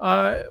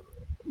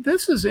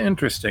 This is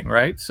interesting,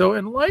 right? So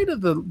in light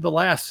of the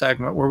last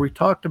segment where we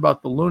talked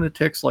about the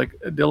lunatics like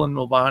Dylan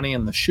Mulvaney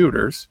and the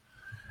shooters,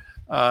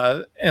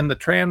 and the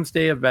Trans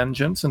Day of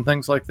Vengeance and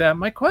things like that,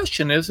 my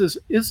question is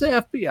the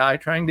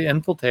FBI trying to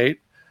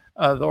infiltrate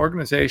the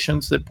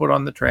organizations that put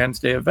on the Trans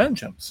Day of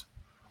Vengeance,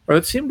 or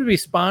that seem to be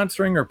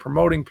sponsoring or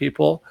promoting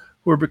people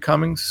who are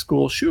becoming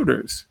school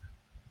shooters?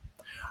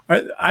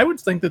 I would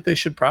think that they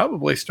should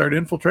probably start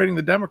infiltrating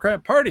the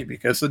Democrat Party,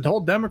 because the whole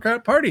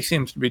Democrat Party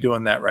seems to be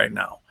doing that right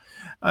now.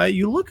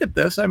 You look at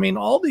this, I mean,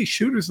 all these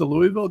shooters, the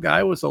Louisville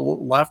guy was a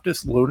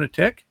leftist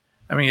lunatic.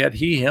 I mean, he had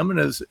he, him, and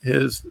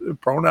his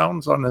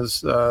pronouns on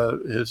his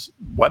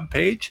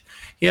webpage.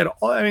 He had,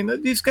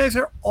 these guys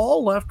are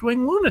all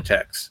left-wing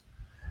lunatics.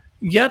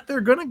 Yet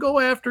they're going to go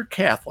after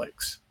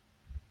Catholics.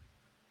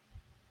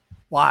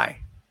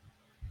 Why?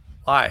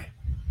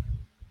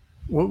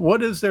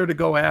 What is there to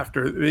go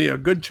after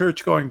good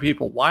church-going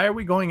people? Why are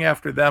we going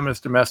after them as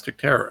domestic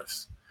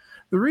terrorists?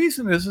 The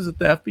reason is that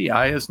the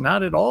FBI is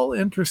not at all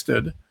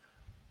interested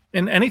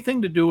in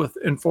anything to do with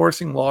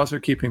enforcing laws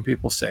or keeping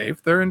people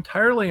safe. They're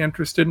entirely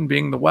interested in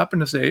being the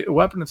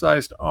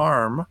weaponized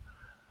arm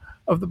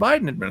of the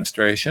Biden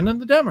administration and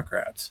the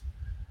Democrats.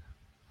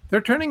 They're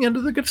turning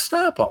into the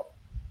Gestapo.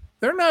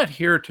 They're not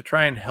here to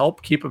try and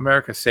help keep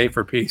America safe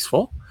or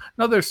peaceful.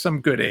 Now, there's some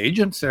good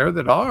agents there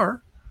that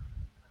are.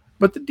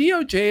 But the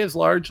DOJ is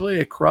largely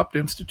a corrupt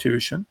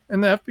institution,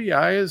 and the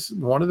FBI is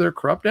one of their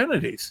corrupt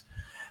entities.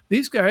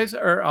 These guys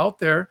are out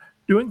there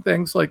doing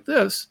things like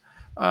this,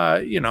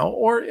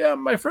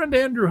 my friend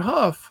Andrew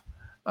Huff,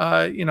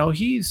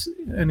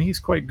 he's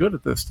quite good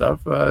at this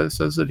stuff,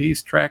 says that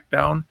he's tracked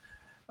down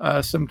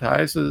some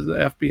ties to the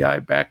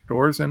FBI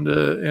backdoors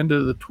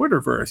into the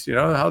Twitterverse,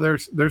 how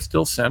they're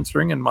still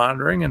censoring and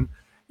monitoring. And,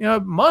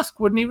 Musk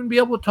wouldn't even be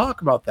able to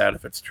talk about that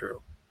if it's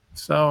true.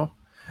 So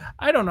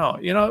I don't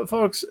know,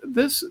 folks,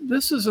 this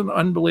is an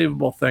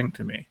unbelievable thing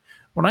to me.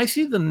 When I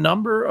see the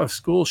number of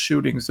school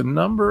shootings, the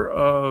number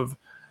of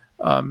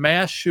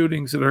mass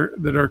shootings that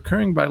are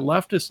occurring by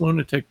leftist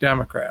lunatic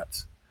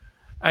Democrats,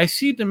 I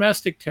see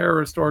domestic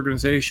terrorist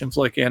organizations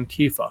like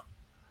Antifa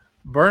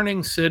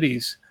burning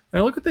cities.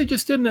 And look what they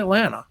just did in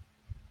Atlanta.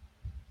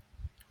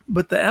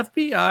 But the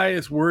FBI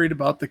is worried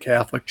about the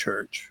Catholic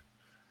Church.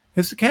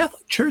 Has the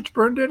Catholic Church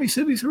burned any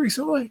cities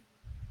recently?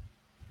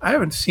 I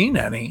haven't seen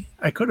any.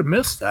 I could have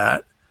missed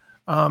that.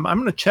 I'm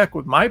going to check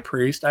with my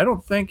priest. I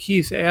don't think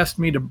he's asked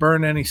me to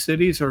burn any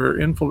cities or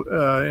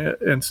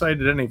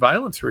incited any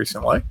violence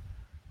recently.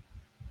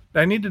 Do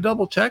I need to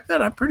double check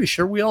that? I'm pretty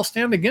sure we all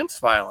stand against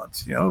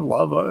violence.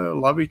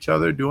 Love each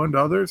other, do unto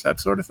others,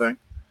 that sort of thing.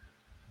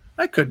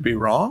 I could be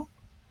wrong.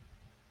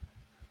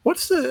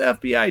 What's the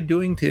FBI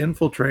doing to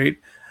infiltrate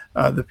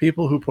the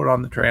people who put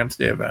on the Trans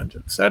Day of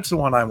Vengeance? That's the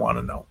one I want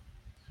to know.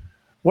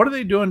 What are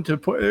they doing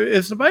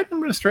is the Biden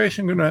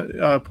administration going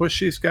to push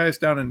these guys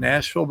down in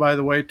Nashville, by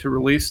the way, to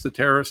release the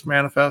terrorist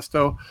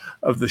manifesto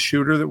of the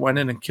shooter that went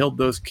in and killed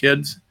those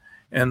kids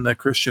in the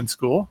Christian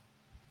school?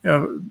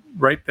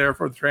 Right there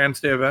for the Trans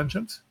Day of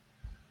Vengeance?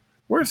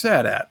 Where's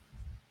that at?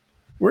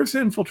 Where's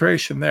the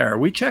infiltration there? Are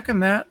we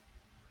checking that?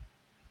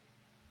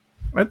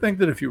 I think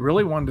that if you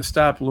really wanted to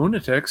stop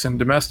lunatics and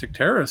domestic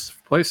terrorists,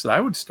 the place that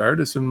I would start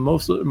is in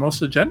most of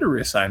the gender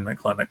reassignment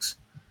clinics.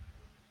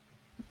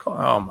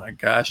 Oh my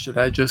gosh, did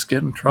I just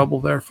get in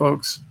trouble there,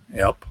 folks?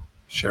 Yep,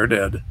 sure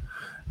did.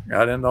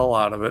 Got into a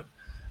lot of it.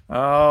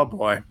 Oh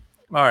boy.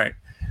 All right.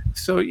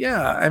 So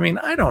yeah,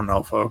 I don't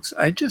know, folks.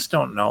 I just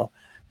don't know.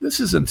 This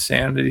is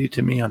insanity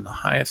to me on the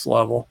highest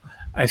level.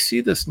 I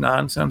see this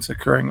nonsense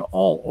occurring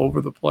all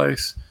over the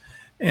place.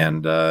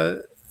 And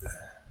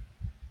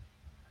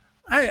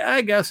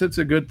I guess it's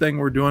a good thing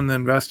we're doing the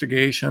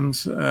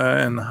investigations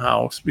in the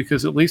House,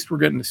 because at least we're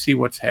getting to see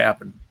what's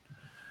happened.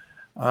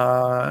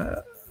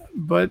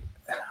 But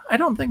I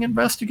don't think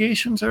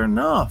investigations are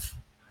enough.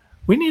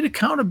 We need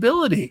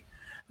accountability.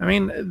 The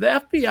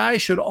FBI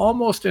should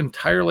almost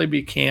entirely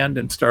be canned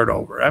and start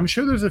over. I'm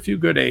sure there's a few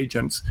good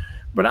agents,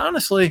 but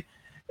honestly,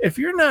 if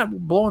you're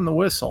not blowing the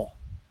whistle,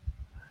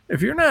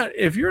 If you're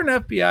an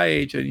FBI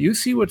agent, you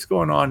see what's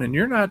going on and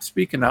you're not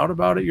speaking out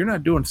about it, you're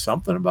not doing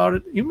something about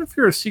it, even if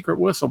you're a secret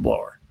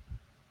whistleblower,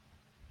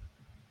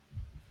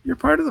 you're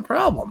part of the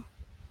problem.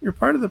 You're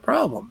part of the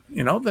problem.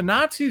 You know, the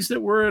Nazis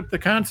that were at the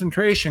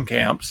concentration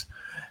camps,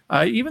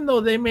 even though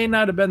they may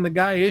not have been the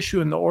guy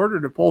issuing the order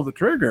to pull the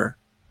trigger,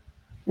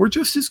 were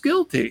just as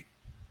guilty.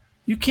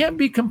 You can't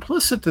be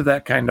complicit to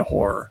that kind of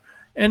horror.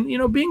 And, you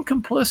know, being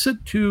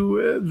complicit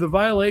to the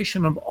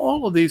violation of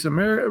all of these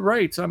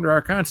rights under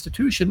our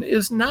Constitution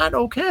is not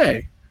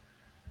okay.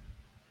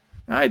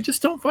 I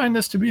just don't find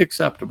this to be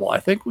acceptable. I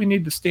think we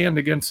need to stand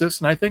against this,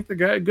 and I think the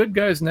good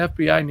guys in the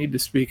FBI need to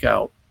speak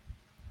out.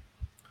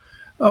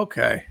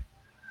 Okay.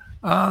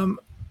 I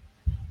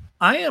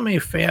am a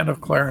fan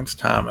of Clarence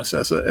Thomas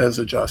as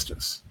a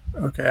justice.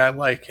 Okay, I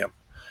like him.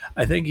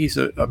 I think he's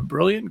a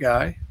brilliant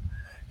guy.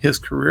 His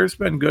career's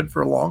been good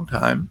for a long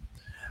time.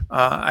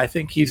 I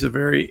think he's a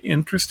very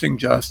interesting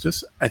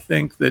justice. I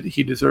think that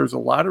he deserves a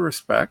lot of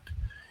respect.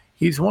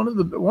 He's one of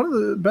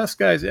the best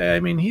guys. I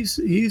mean,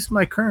 he's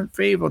my current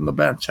fave on the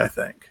bench, I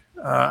think.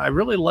 I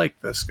really like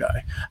this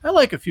guy. I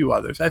like a few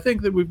others. I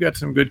think that we've got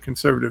some good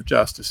conservative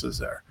justices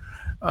there.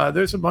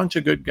 There's a bunch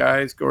of good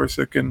guys,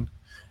 Gorsuch and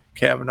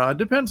Kavanaugh. It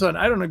depends on,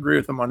 I don't agree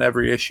with them on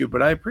every issue,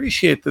 but I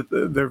appreciate that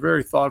they're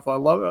very thoughtful. I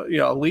love,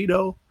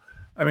 Alito.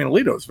 I mean,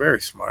 Alito's very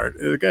smart.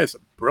 The guy's a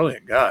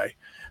brilliant guy.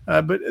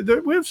 But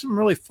we have some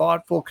really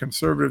thoughtful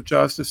conservative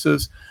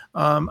justices.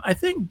 I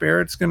think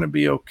Barrett's going to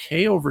be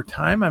okay over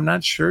time. I'm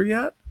not sure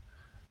yet.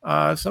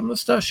 Some of the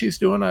stuff she's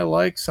doing, I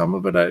like. Some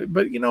of it,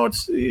 but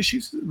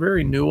she's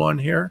very new on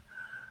here.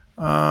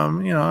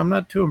 I'm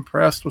not too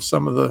impressed with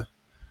some of the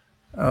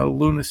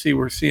lunacy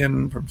we're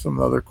seeing from some of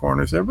the other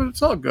corners there, but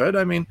it's all good.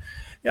 I mean,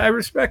 I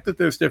respect that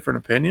there's different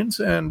opinions,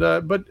 and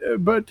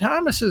but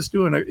Thomas is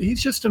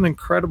he's just an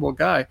incredible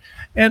guy.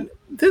 And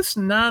this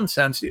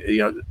nonsense,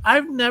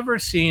 I've never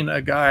seen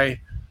a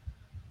guy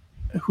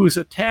who's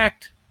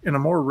attacked in a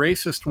more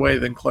racist way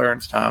than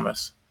Clarence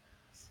Thomas.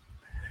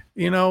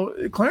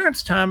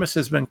 Clarence Thomas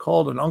has been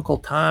called an Uncle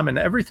Tom and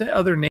every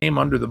other name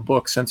under the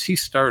book since he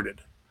started.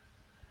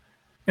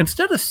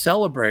 Instead of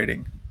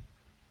celebrating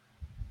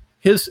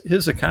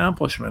his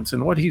accomplishments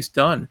and what he's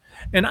done.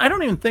 And I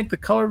don't even think the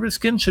color of his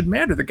skin should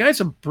matter. The guy's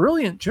a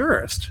brilliant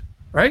jurist,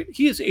 right?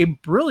 He is a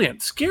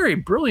brilliant, scary,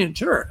 brilliant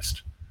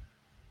jurist.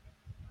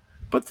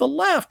 But the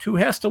left, who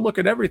has to look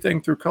at everything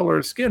through color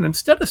of skin,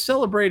 instead of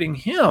celebrating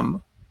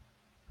him,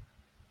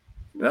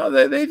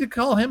 they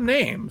call him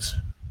names.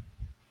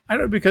 I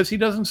don't know, because he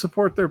doesn't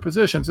support their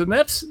positions. And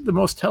that's the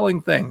most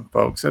telling thing,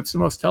 folks. That's the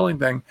most telling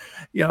thing.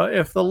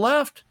 If the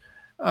left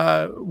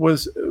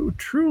was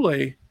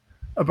truly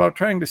about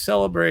trying to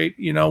celebrate,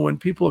 when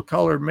people of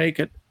color make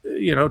it,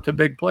 to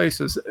big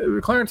places,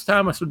 Clarence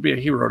Thomas would be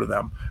a hero to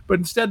them. But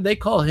instead, they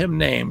call him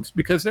names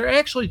because they're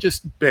actually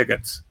just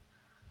bigots.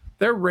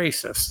 They're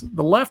racists.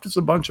 The left is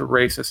a bunch of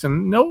racists,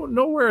 and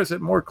nowhere is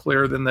it more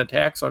clear than the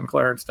attacks on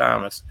Clarence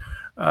Thomas.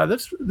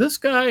 This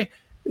guy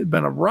has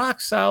been a rock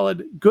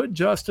solid, good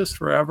justice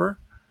forever,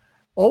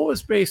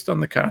 always based on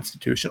the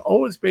Constitution,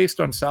 always based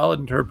on solid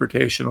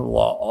interpretation of the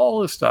law,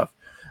 all this stuff.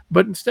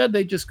 But instead,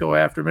 they just go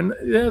after him.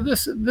 And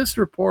this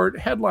report,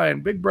 headline,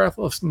 Big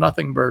Breathless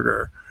Nothing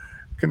Burger.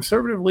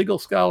 Conservative legal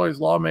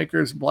scholars,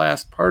 lawmakers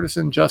blast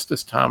partisan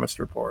Justice Thomas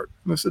report.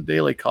 This is a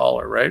Daily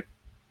Caller, right?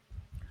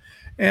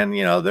 And,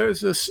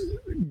 there's this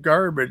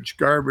garbage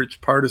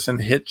partisan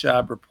hit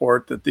job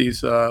report that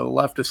these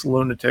leftist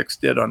lunatics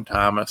did on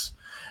Thomas.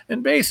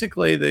 And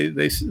basically,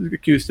 they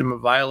accused him of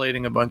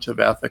violating a bunch of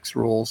ethics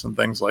rules and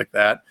things like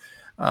that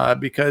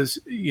because,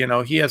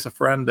 he has a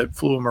friend that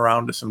flew him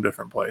around to some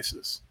different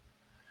places.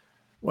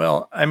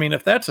 Well, I mean,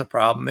 if that's a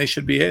problem, they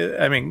should be,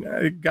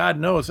 God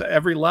knows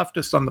every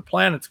leftist on the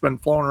planet's been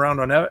flown around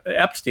on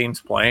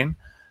Epstein's plane.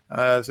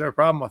 Is there a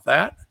problem with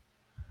that?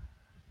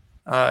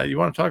 You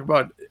want to talk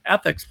about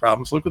ethics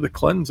problems? Look at the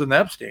Clintons and the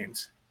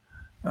Epsteins.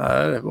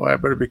 Well, I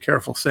better be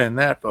careful saying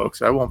that,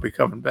 folks. I won't be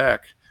coming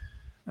back.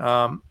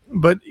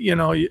 But,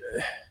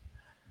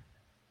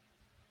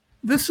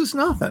 this is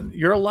nothing.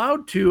 You're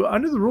allowed to,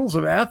 under the rules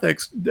of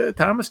ethics,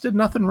 Thomas did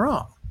nothing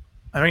wrong.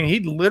 I mean, he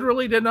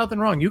literally did nothing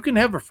wrong. You can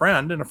have a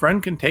friend, and a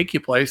friend can take you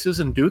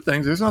places and do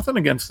things. There's nothing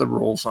against the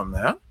rules on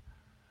that.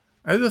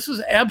 This is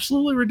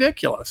absolutely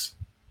ridiculous.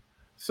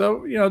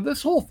 So,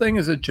 this whole thing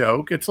is a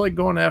joke. It's like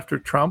going after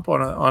Trump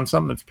on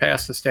something that's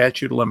past the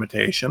statute of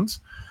limitations.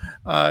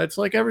 It's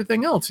like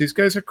everything else. These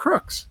guys are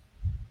crooks.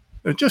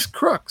 They're just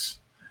crooks.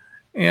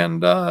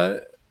 And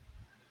I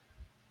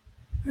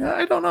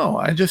don't know.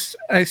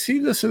 I see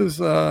this as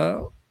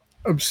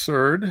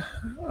absurd.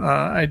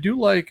 I do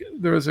like,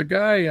 there was a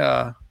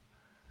guy,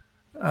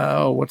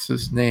 what's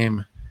his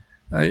name?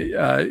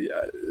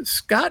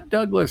 Scott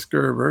Douglas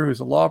Gerber,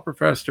 who's a law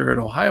professor at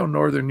Ohio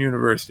Northern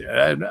University.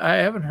 I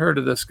haven't heard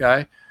of this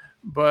guy,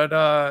 but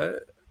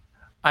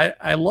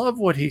I love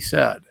what he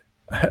said.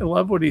 I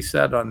love what he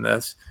said on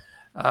this.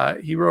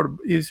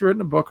 He's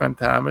written a book on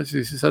Thomas.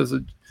 He says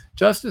that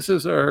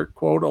justices are,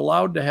 quote,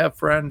 allowed to have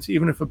friends,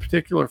 even if a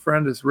particular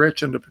friend is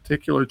rich and a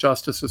particular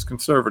justice is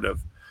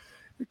conservative.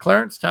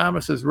 Clarence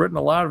Thomas has written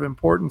a lot of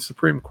important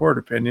Supreme Court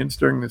opinions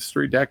during his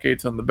 3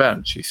 decades on the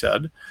bench, he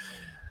said.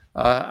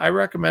 I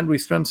recommend we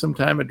spend some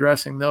time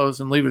addressing those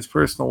and leave his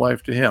personal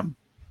life to him.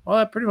 Well,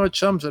 that pretty much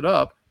sums it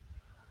up.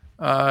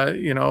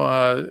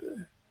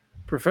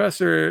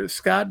 Professor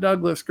Scott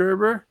Douglas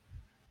Gerber,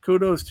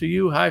 kudos to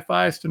you. High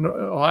fives to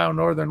Ohio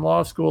Northern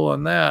Law School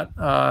on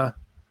that.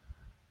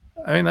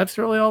 That's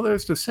really all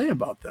there's to say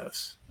about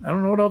this. I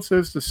don't know what else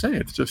there's to say.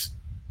 It's just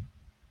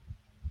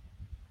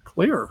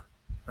clear,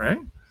 right?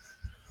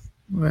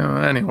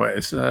 Well,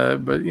 anyways,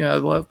 but yeah,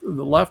 the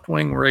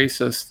left-wing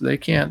racists,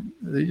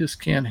 they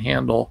just can't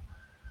handle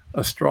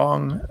a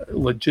strong,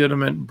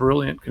 legitimate,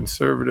 brilliant,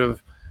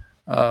 conservative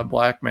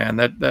black man.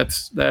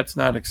 That's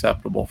not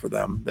acceptable for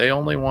them. They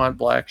only want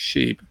black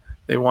sheep.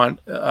 They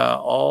want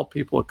all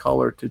people of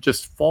color to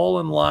just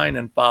fall in line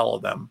and follow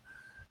them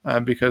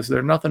because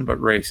they're nothing but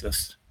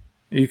racist.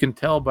 You can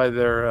tell by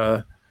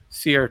their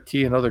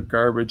CRT and other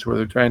garbage where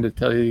they're trying to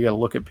tell you got to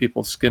look at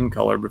people's skin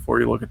color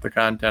before you look at the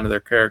content of their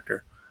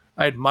character.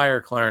 I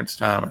admire Clarence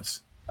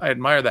Thomas. I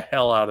admire the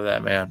hell out of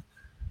that man.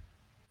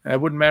 It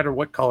wouldn't matter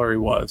what color he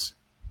was.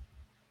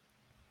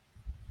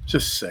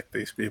 Just sick,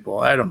 these people.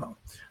 I don't know.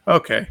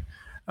 Okay.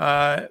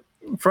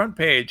 Front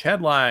page,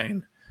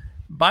 headline.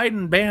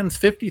 Biden bans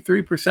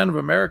 53% of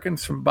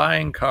Americans from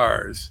buying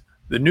cars.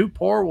 The new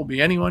poor will be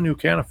anyone who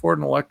can't afford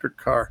an electric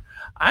car.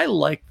 I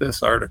like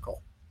this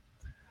article.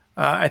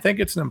 I think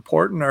it's an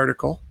important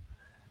article.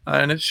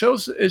 And it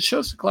shows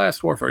the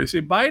class warfare. You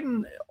see,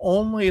 Biden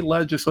only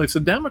legislates. The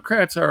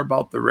Democrats are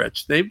about the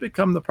rich. They've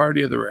become the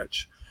party of the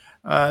rich.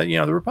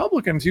 The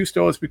Republicans used to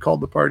always be called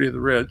the party of the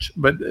rich.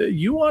 But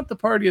you want the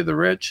party of the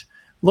rich,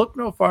 look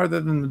no farther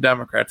than the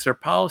Democrats. Their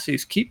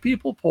policies keep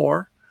people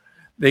poor.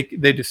 They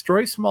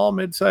destroy small,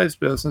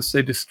 mid-sized business.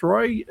 They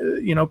destroy,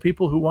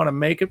 people who want to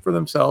make it for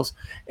themselves.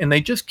 And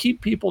they just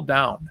keep people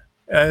down.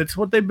 It's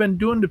what they've been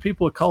doing to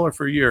people of color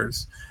for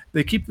years.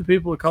 They keep the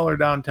people of color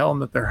down, tell them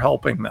that they're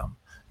helping them.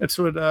 That's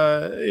what,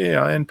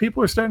 and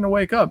people are starting to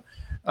wake up.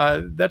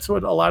 That's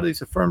what a lot of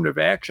these affirmative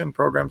action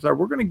programs are.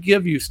 We're going to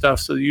give you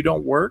stuff so that you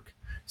don't work,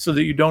 so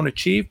that you don't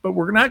achieve, but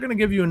we're not going to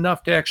give you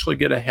enough to actually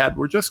get ahead.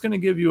 We're just going to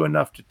give you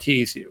enough to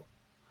tease you.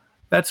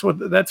 That's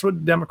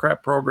what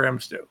Democrat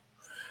programs do.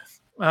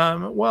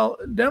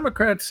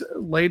 Democrats'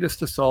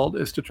 latest assault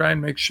is to try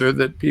and make sure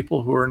that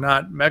people who are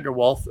not mega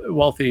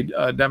wealthy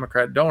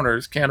Democrat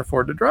donors can't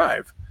afford to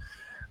drive.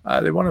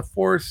 They want to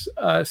force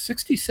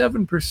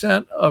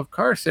 67% of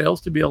car sales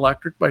to be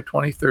electric by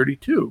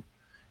 2032.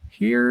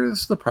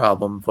 Here's the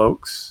problem,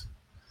 folks.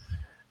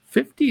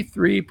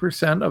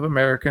 53% of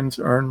Americans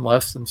earn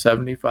less than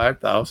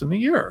 $75,000 a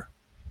year.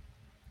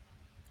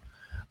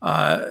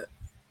 How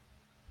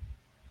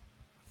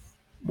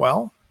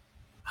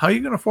are you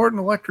going to afford an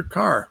electric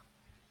car?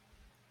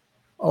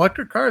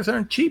 Electric cars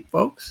aren't cheap,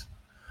 folks.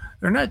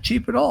 They're not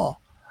cheap at all.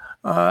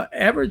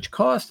 Average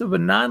cost of a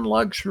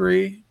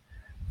non-luxury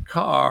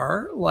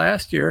car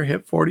last year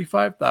hit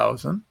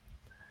 $45,000.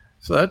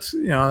 So that's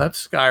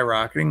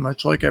skyrocketing,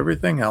 much like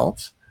everything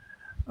else.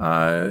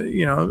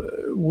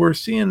 We're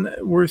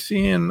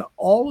seeing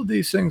all of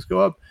these things go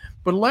up,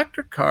 but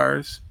electric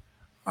cars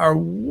are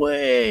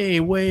way,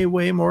 way,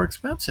 way more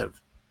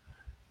expensive.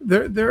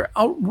 They're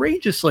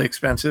outrageously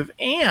expensive,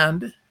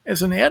 and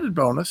as an added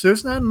bonus,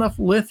 there's not enough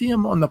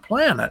lithium on the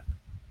planet.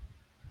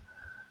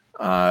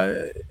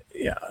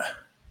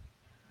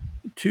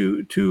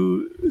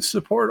 To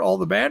support all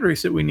the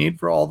batteries that we need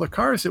for all the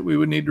cars that we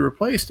would need to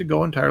replace to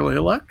go entirely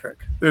electric.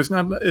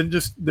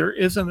 There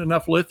isn't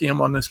enough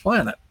lithium on this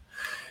planet.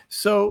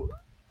 So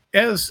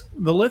as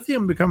the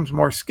lithium becomes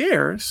more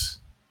scarce,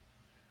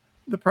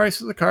 the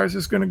price of the cars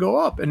is going to go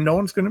up, and no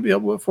one's going to be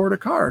able to afford a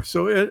car.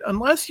 So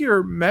unless you're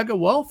a mega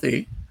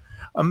wealthy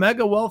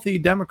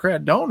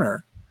Democrat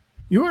donor,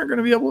 you aren't going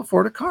to be able to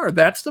afford a car.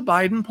 That's the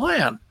Biden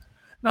plan.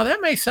 Now,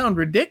 that may sound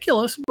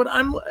ridiculous, but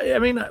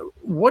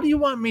what do you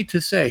want me to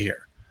say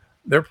here?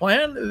 Their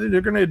plan, they're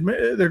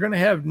going to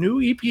have new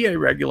EPA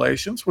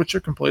regulations, which are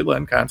completely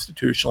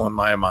unconstitutional in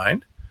my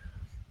mind.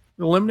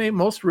 Eliminate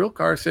most real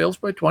car sales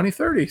by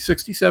 2030,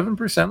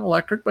 67%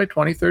 electric by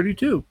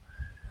 2032.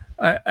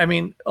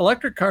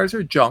 Electric cars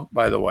are junk,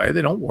 by the way.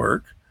 They don't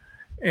work.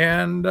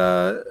 And,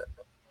 according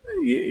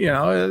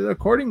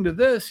to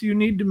this, you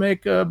need to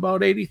make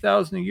about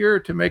 $80,000 a year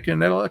to make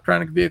an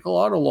electronic vehicle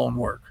auto loan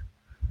work.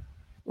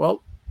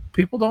 Well,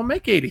 people don't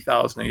make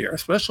 $80,000 a year,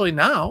 especially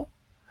now.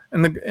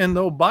 And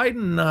though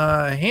Biden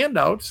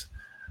handouts,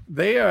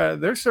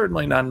 they're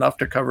certainly not enough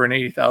to cover an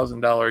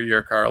 $80,000 a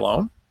year car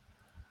loan.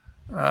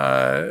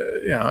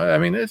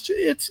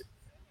 It's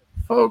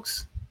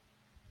folks.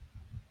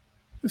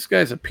 This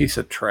guy's a piece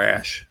of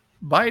trash.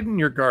 Biden,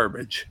 you're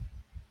garbage.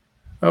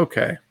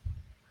 Okay.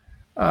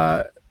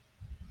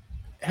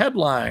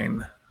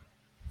 Headline.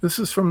 This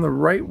is from the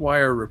Right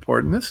Wire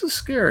report, and this is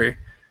scary.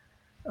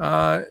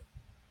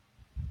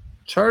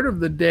 Chart of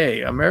the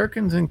day.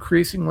 Americans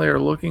increasingly are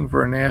looking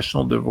for a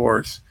national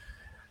divorce.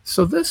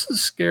 So this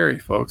is scary,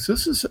 folks.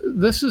 This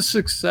is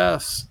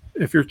success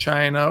if you're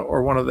China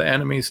or one of the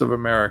enemies of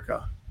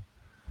America.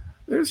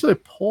 There's a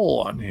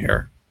poll on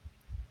here.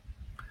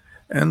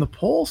 And the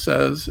poll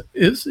says,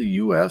 is the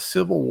U.S.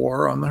 Civil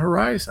War on the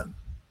horizon?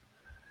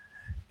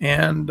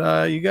 And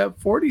you got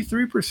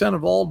 43%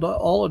 of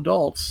all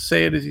adults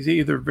say it is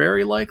either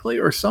very likely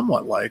or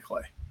somewhat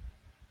likely.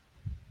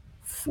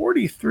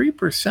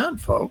 43%,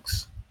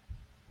 folks.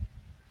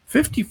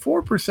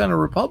 54% of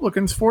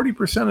Republicans,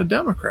 40% of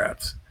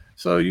Democrats.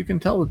 So you can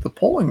tell that the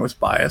polling was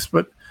biased,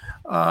 but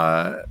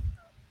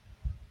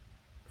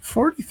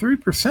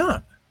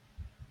 43%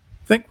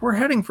 think we're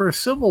heading for a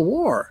civil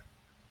war.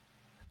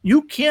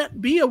 You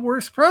can't be a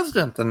worse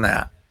president than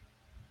that.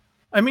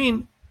 I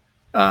mean,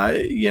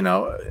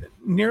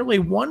 nearly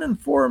 1 in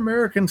 4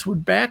 Americans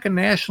would back a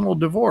national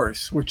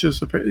divorce, which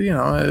is,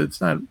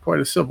 it's not quite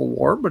a civil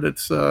war, but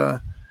it's, I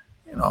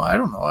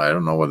don't know. I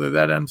don't know whether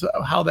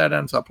how that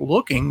ends up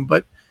looking,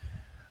 but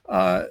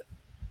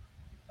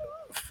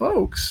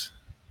folks,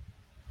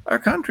 our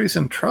country's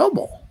in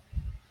trouble,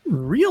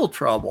 real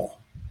trouble.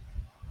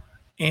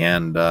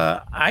 And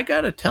I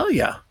got to tell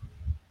you,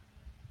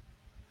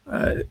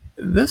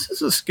 this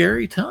is a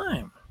scary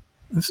time.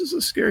 This is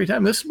a scary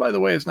time. This, by the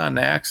way, is not an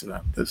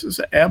accident. This is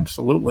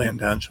absolutely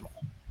intentional.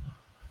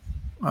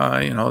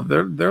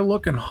 They're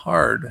looking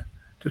hard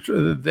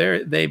to.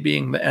 They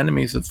being the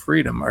enemies of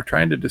freedom are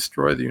trying to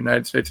destroy the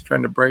United States,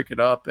 trying to break it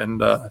up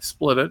and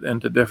split it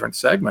into different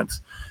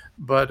segments.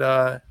 But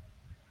I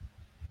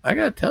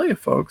got to tell you,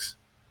 folks,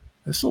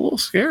 this is a little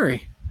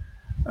scary.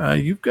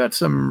 You've got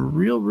some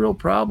real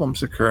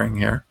problems occurring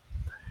here,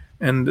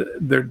 and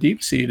they're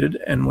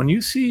deep-seated. And when you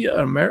see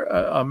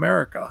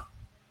America,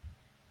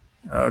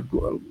 a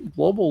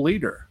global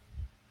leader,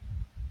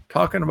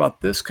 talking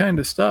about this kind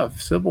of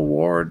stuff, civil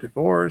war,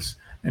 divorce,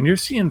 and you're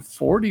seeing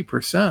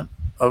 40%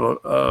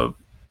 of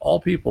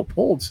all people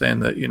polled saying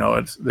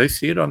that, they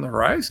see it on the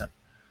horizon.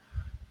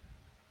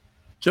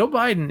 Joe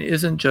Biden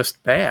isn't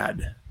just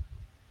bad.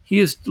 He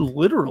is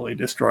literally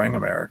destroying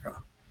America.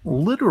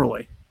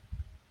 Literally.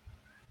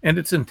 And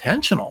it's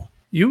intentional.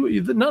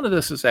 None of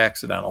this is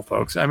accidental,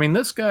 folks. I mean,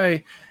 this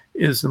guy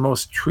is the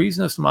most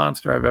treasonous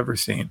monster I've ever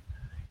seen.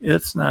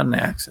 It's not an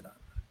accident.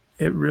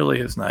 It really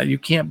is not. You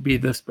can't be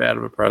this bad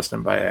of a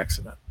president by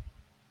accident.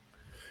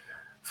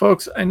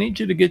 Folks, I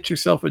need you to get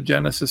yourself a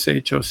Genesis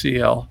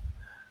HOCL.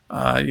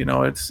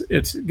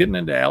 It's getting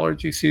into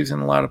allergy season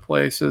in a lot of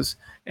places.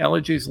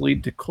 Allergies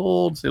lead to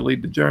colds. They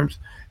lead to germs.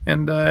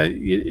 And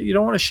you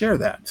don't want to share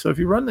that. So if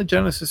you run the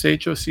Genesis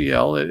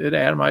HOCL, it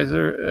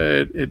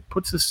atomizes, it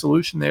puts a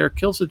solution there,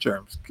 kills the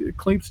germs, it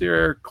keeps the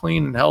air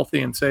clean and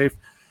healthy and safe.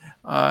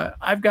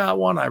 I've got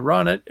one. I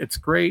run it. It's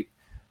great.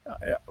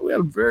 We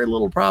had very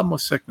little problem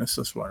with sickness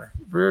this winter.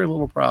 Very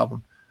little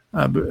problem.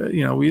 But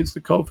we used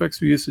the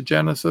Cofix. We used the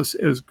Genesis.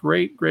 It was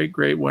great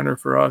winter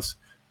for us.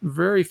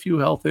 Very few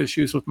health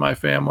issues with my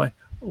family.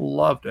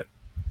 Loved it.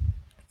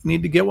 You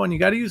need to get one. You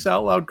got to use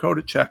Out Loud code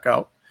at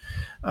checkout.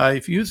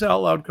 If you use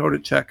Out Loud code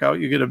at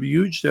checkout, you get a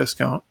huge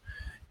discount,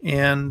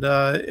 and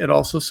it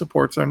also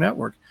supports our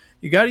network.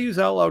 You got to use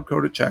Out Loud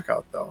code at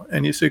checkout, though.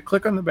 And you say,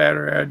 click on the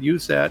banner ad,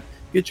 use that,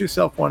 get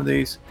yourself one of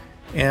these,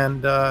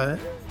 and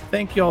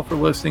thank you all for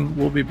listening.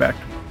 We'll be back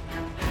tomorrow.